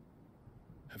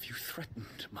 Have you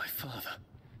threatened my father?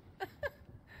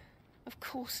 Of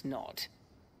course not.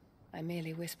 I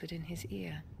merely whispered in his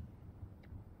ear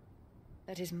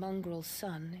that his mongrel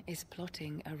son is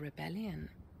plotting a rebellion.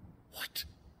 What?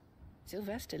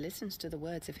 Sylvester listens to the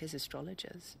words of his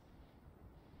astrologers.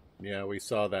 Yeah, we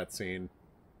saw that scene.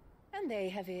 And they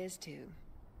have ears too.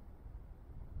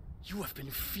 You have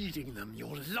been feeding them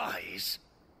your lies.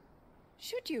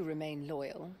 Should you remain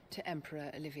loyal to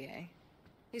Emperor Olivier,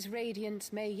 his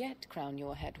radiance may yet crown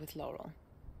your head with laurel,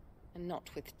 and not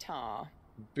with tar.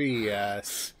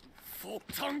 BS.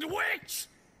 Fork-tongued witch!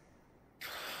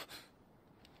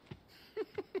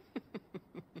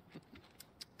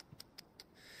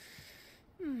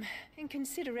 In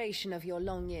consideration of your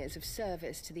long years of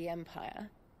service to the Empire,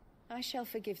 I shall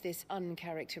forgive this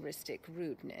uncharacteristic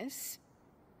rudeness.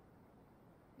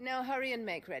 Now hurry and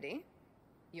make ready,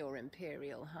 Your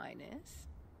Imperial Highness.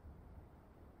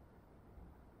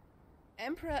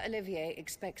 Emperor Olivier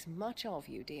expects much of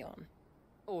you, Dion.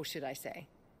 Or should I say,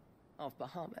 of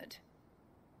Bahamut.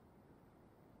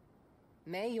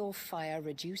 May your fire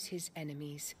reduce his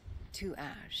enemies to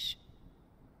ash,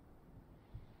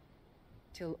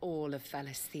 till all of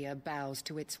Valisthea bows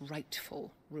to its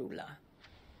rightful ruler.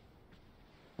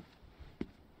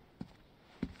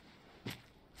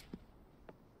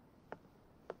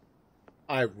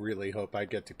 I really hope I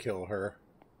get to kill her.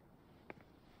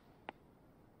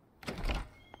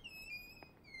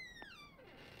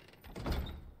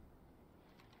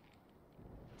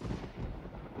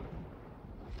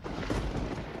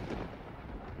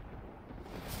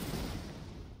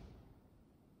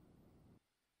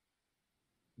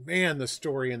 Man, the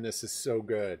story in this is so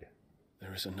good.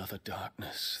 There is another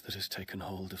darkness that has taken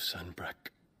hold of Sanbreque.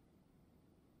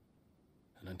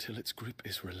 And until its grip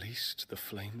is released, the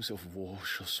flames of war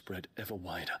shall spread ever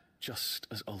wider, just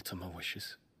as Ultima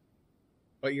wishes.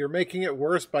 But you're making it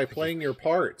worse by playing your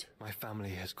part. My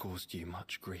family has caused you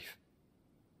much grief.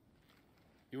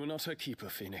 You are not her keeper,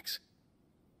 Phoenix.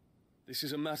 This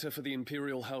is a matter for the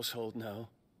Imperial household now,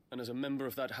 and as a member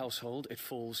of that household, it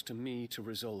falls to me to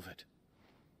resolve it.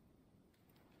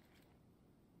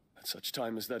 At such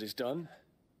time as that is done,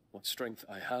 what strength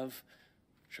I have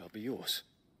shall be yours.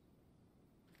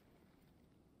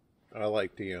 I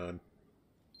like Dion.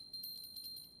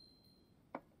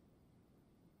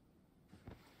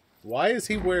 Why is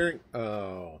he wearing...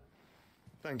 Oh.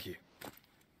 Thank you,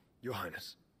 Your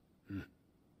Highness.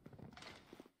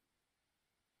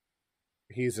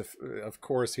 He's of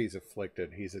course he's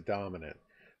afflicted. He's a dominant.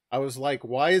 I was like,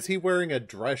 why is he wearing a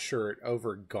dress shirt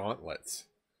over gauntlets?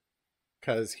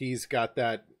 Because he's got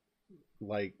that,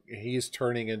 like, he's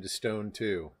turning into stone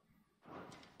too.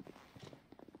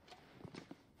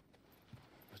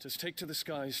 Let us take to the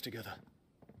skies together,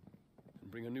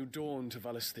 and bring a new dawn to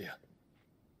Valisthea.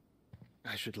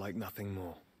 I should like nothing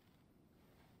more.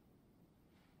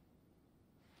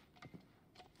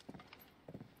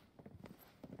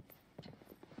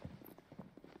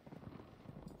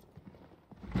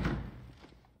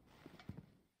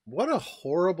 What a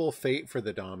horrible fate for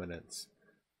the dominants.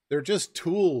 They're just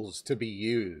tools to be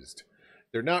used.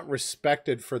 They're not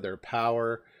respected for their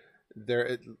power.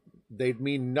 They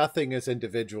mean nothing as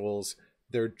individuals.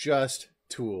 They're just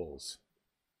tools.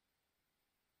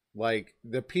 Like,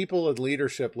 the people in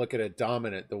leadership look at a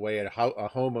dominant the way a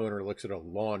homeowner looks at a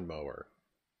lawnmower.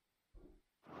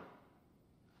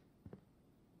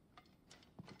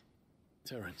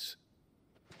 Terence.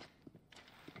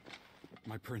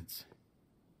 My prince.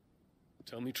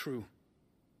 Tell me true.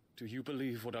 Do you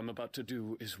believe what I'm about to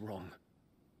do is wrong?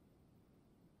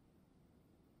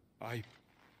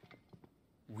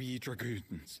 We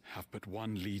dragoons have but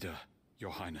one leader,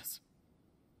 Your Highness.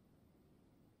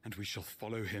 And we shall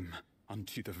follow him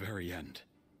unto the very end.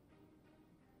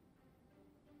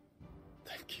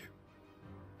 Thank you.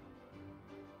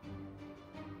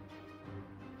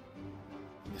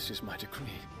 This is my decree.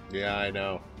 Yeah, I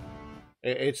know.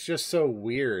 It's just so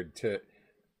weird to...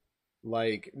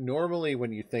 Like, normally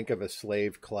when you think of a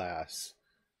slave class,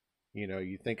 you know,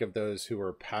 you think of those who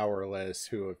are powerless,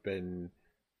 who have been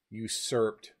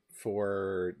usurped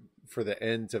for the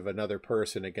ends of another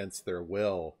person against their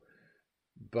will.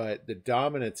 But the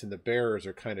dominants and the bearers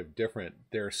are kind of different.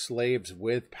 They're slaves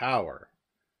with power.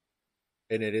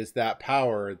 And it is that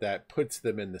power that puts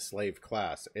them in the slave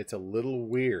class. It's a little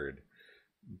weird,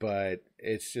 but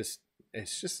it's just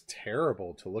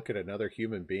terrible to look at another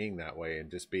human being that way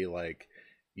and just be like,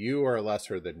 you are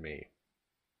lesser than me.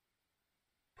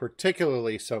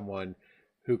 Particularly someone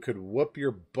who could whoop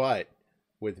your butt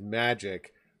with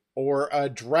magic or a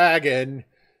dragon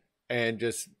and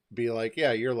just be like,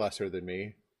 yeah, you're lesser than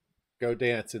me. Go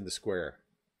dance in the square.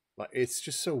 It's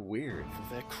just so weird.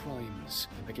 For their crimes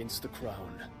against the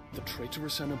crown, the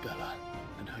traitoress Annabella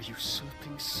and her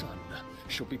usurping son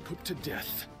shall be put to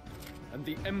death, and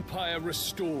the Empire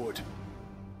restored.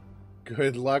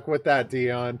 Good luck with that,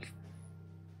 Dion.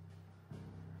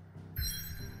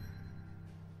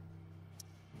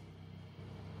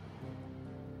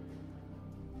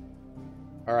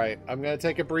 Alright, I'm going to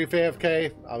take a brief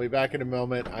AFK. I'll be back in a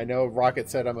moment. I know Rocket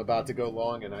said I'm about to go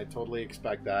long, and I totally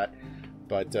expect that.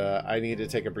 But I need to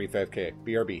take a brief AFK.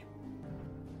 BRB.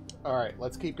 Alright,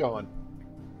 let's keep going.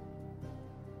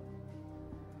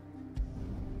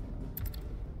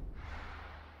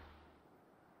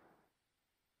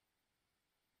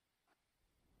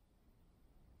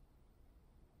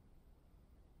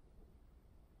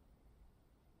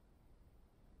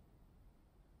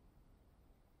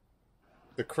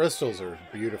 The crystals are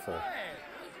beautiful.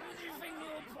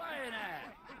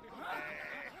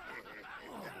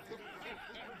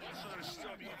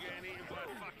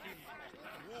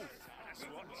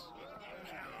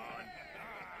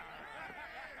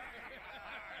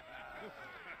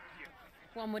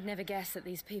 One would never guess that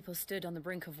these people stood on the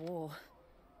brink of war.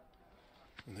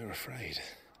 They're afraid.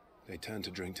 They turn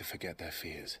to drink to forget their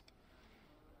fears.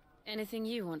 Anything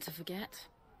you want to forget?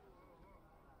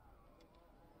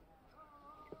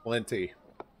 Plenty.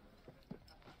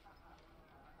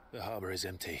 The harbor is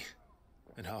empty,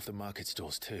 and half the market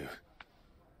stalls too.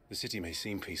 The city may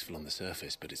seem peaceful on the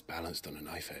surface, but it's balanced on a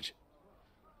knife edge.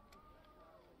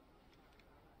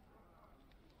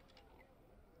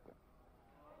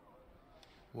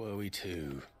 Were we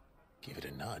to give it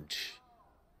a nudge,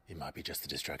 it might be just the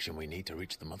distraction we need to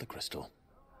reach the Mothercrystal.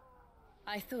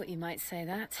 I thought you might say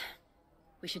that.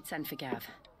 We should send for Gav.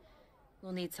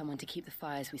 We'll need someone to keep the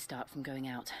fires we start from going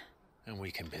out. And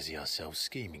we can busy ourselves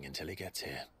scheming until he gets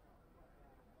here.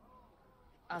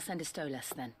 I'll send a Stolas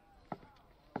then.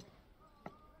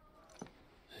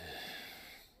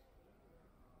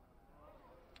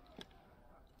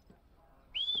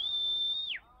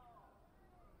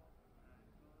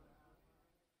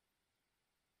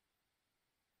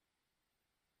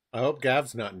 I hope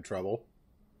Gav's not in trouble.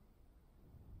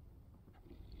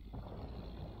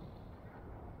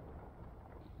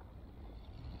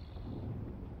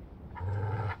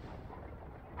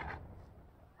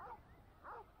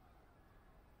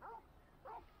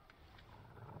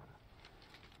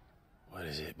 What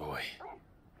is it, boy?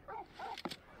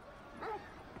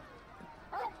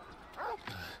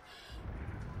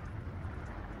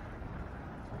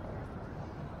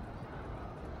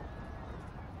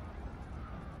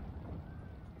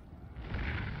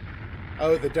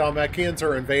 Oh, the Dhalmekians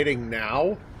are invading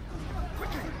now?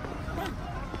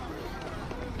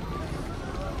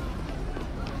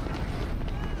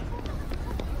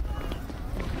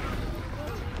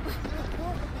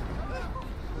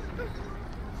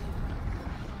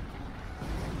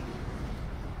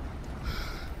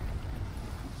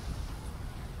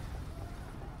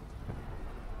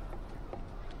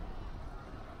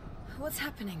 What's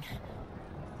happening?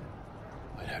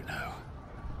 I don't know.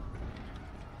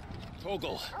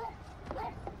 Torgal!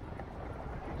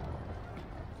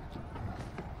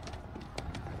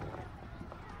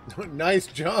 Nice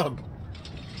jump!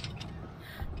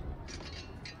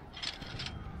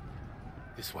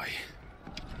 This way.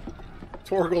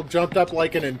 Torgal jumped up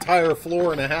like an entire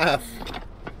floor and a half.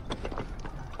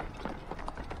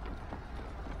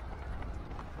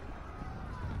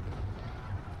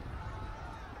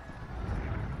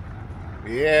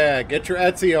 Yeah, get your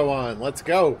Ezio on. Let's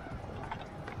go.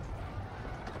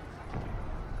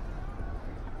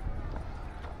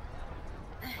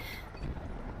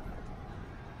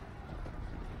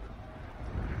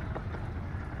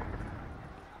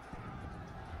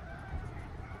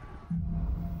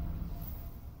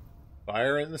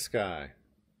 Fire in the sky.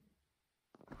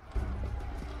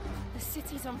 The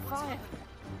city's on fire.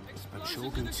 I'm sure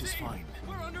Goots is fine.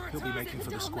 He'll be making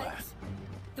for the square.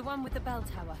 The one with the bell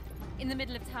tower. In the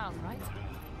middle of town, right?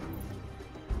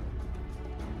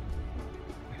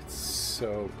 It's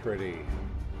so pretty.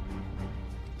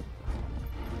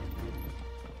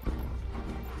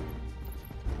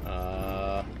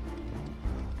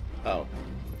 Oh.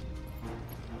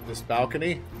 This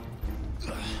balcony?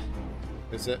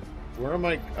 Is it? Where am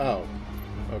I? Oh.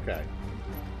 Okay.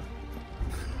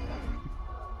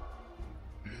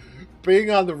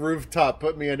 Being on the rooftop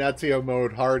put me in Ezio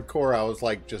mode hardcore. I was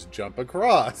like, just jump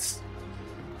across.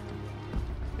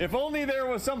 If only there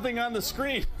was something on the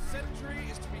screen. Sentry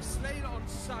is to be slain on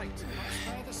sight. Must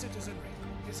spare the citizenry.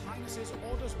 His Highness's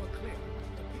orders were clear.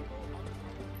 The people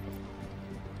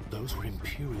are... Those were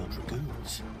Imperial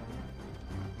Dragoons.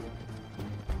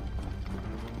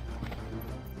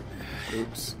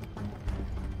 Oops.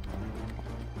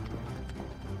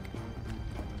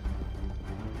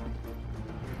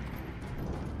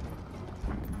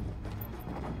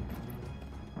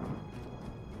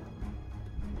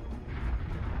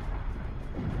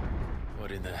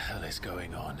 What in the hell is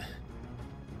going on?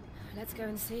 Let's go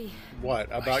and see. What,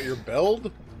 about your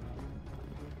build?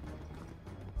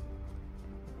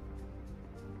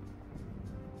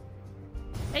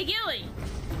 Hey, Gilly!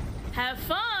 Have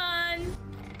fun!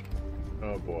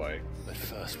 Oh boy. But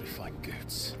first we find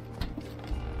Goots.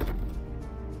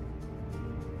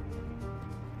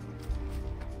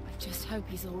 I just hope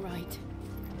he's all right.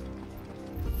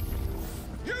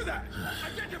 You there!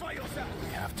 Identify yourself!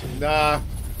 We have to. Nah,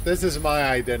 this is my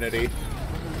identity.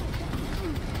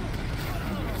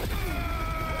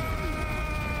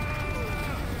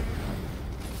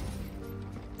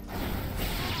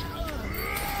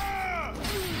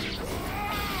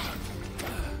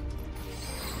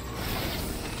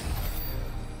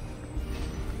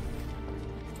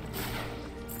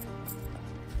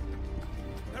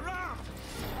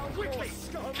 Quickly!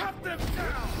 Cut them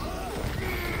down!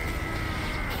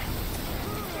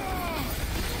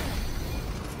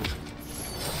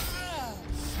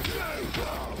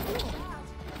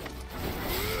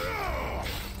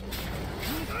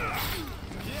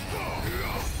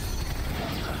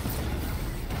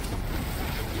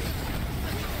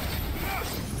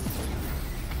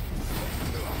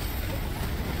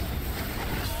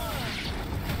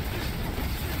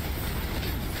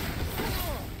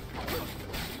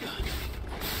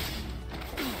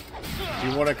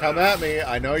 You want to come at me?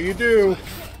 I know you do.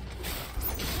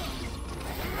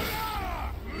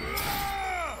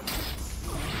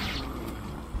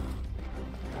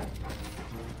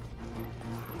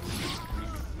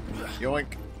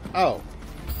 Yoink. Oh.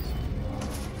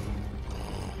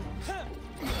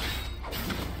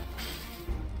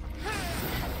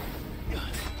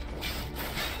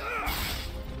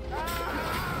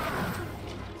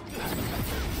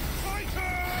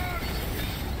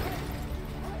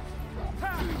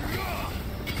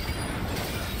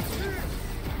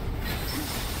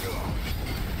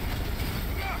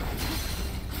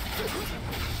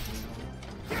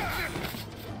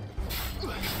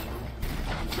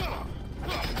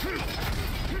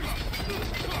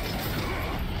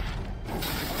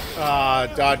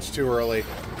 Dodged too early.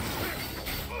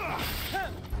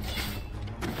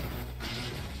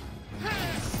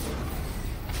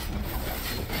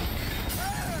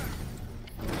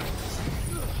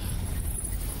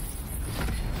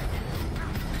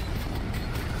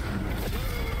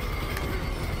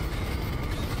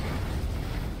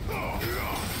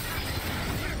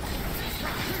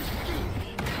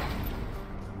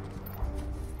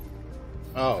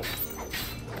 Oh.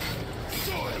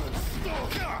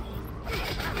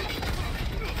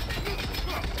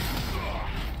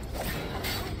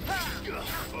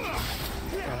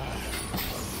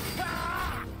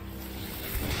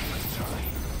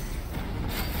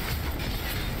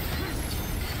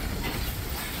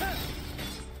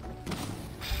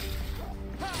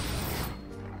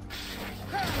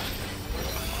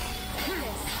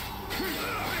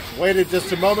 Waited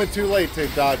just a moment too late to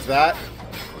dodge that.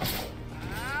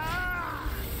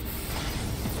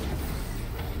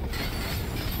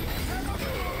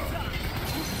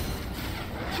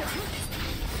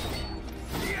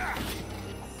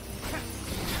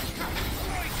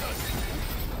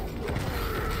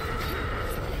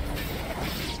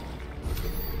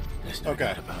 There's no Okay.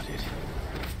 doubt about it.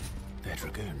 They're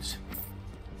dragoons.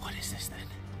 What is this then?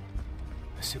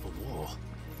 A civil war?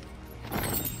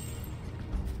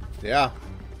 Yeah.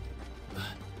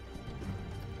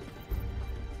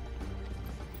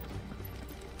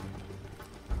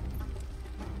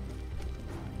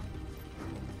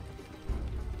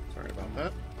 Sorry about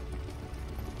that.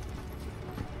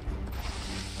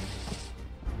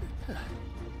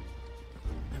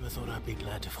 Never thought I'd be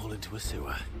glad to fall into a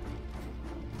sewer.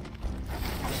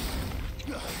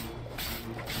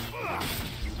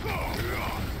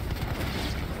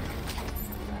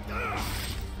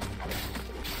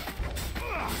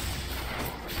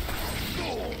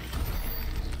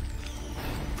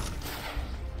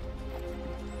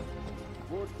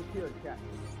 Ward secured, Captain.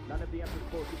 None of the Emperor's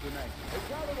forces remain. Hey,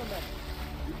 gather the men.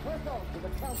 You press on to the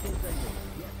council chamber.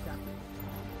 Yes, Captain.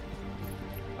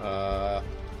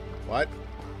 What?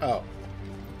 Oh.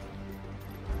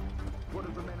 What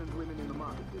of the men and women in the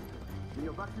market district? The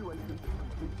evacuation is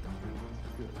complete, Captain.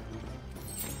 Good.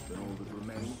 Then all that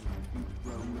remains is each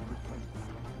throne with respect.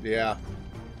 Yeah.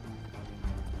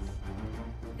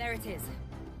 There it is.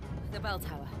 The bell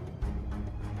tower.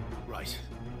 Right.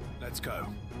 Let's go.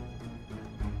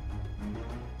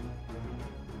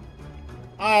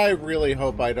 I really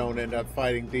hope I don't end up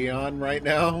fighting Dion right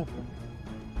now.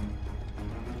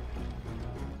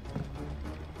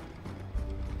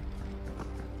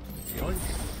 Yoink.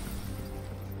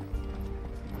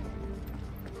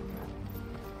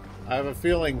 I have a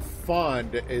feeling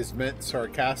fond is meant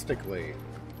sarcastically.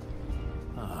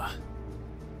 Ah,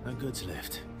 a goods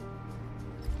lift.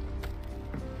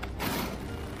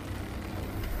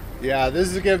 Yeah,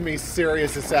 this is giving me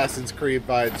serious Assassin's Creed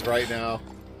vibes right now.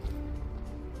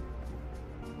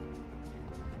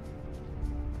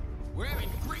 Where in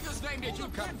Gringo's name did you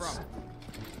come from?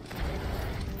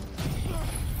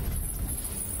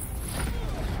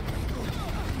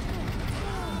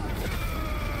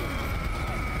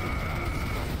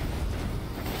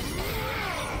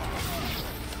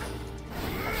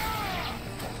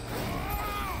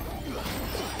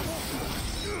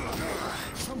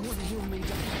 Someone heal me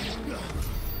down.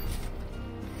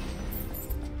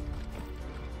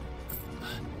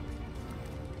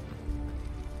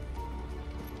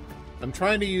 I'm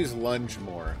trying to use lunge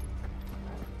more.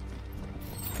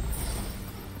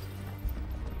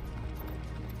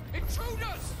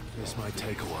 Intruders! This might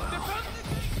take a while.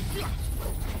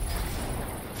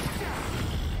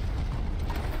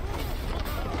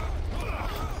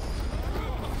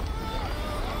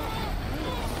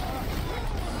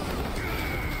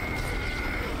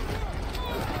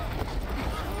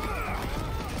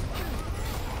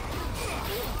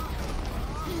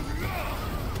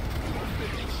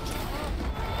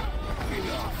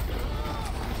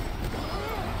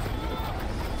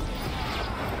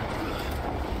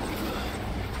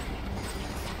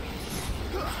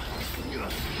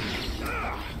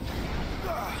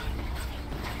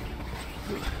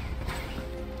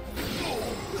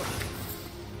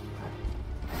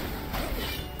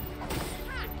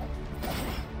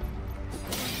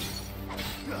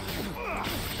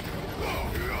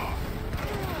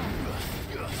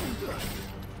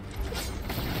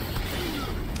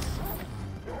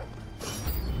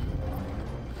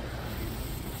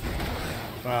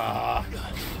 Ah.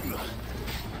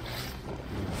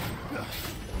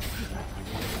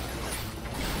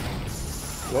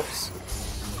 Whoops.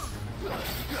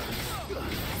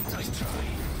 Nice try.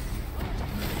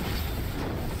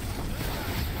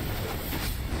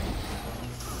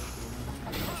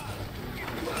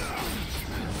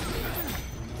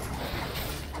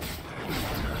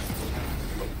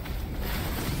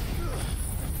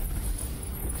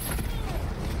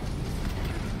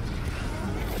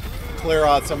 Clear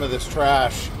out some of this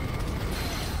trash.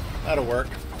 That'll work.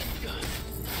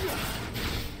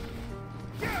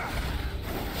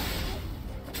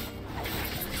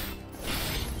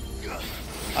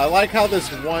 I like how this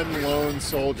one lone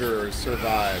soldier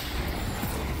survived.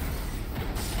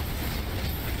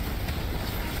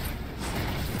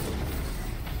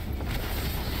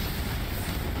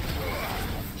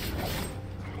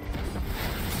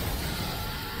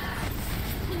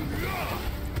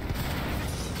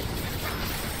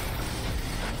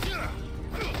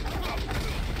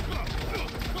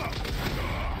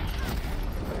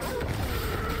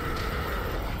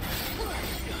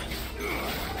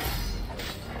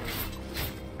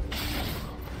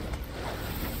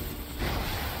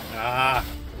 Ah.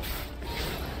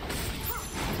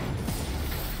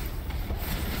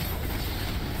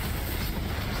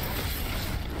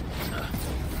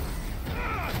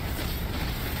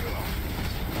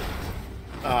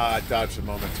 Ah, I dodged a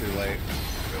moment too late.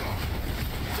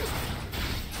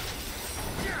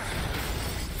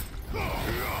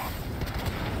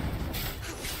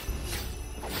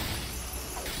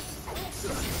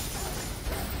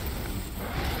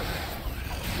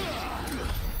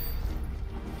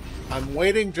 I'm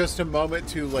waiting just a moment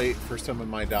too late for some of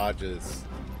my dodges.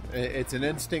 It's an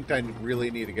instinct I really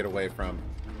need to get away from.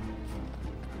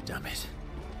 Damn it.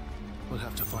 We'll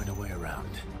have to find a way around.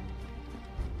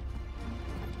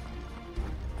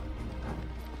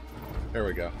 There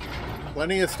we go.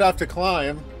 Plenty of stuff to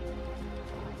climb.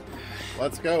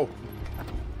 Let's go.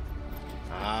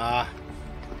 Ah.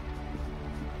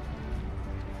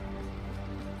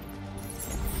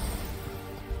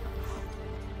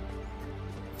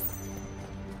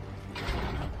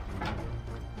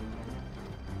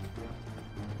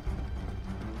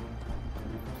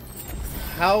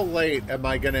 How late am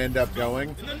I going to end up going?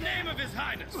 In the name of His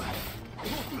Highness!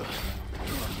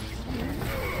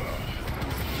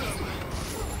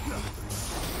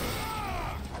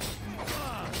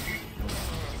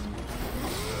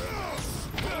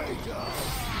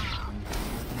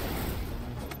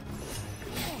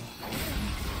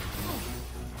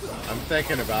 I'm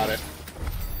thinking about it.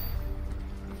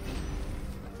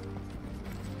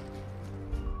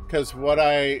 Because what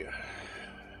I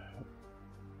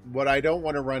don't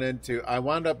want to run into, I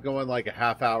wound up going like a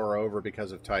half hour over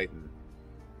because of Titan.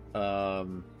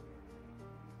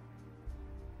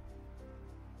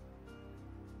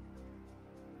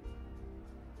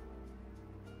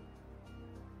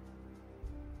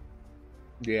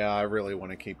 Yeah, I really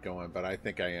want to keep going, but I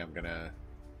think I am gonna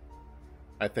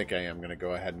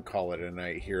go ahead and call it a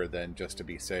night here then, just to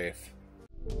be safe.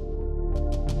 you.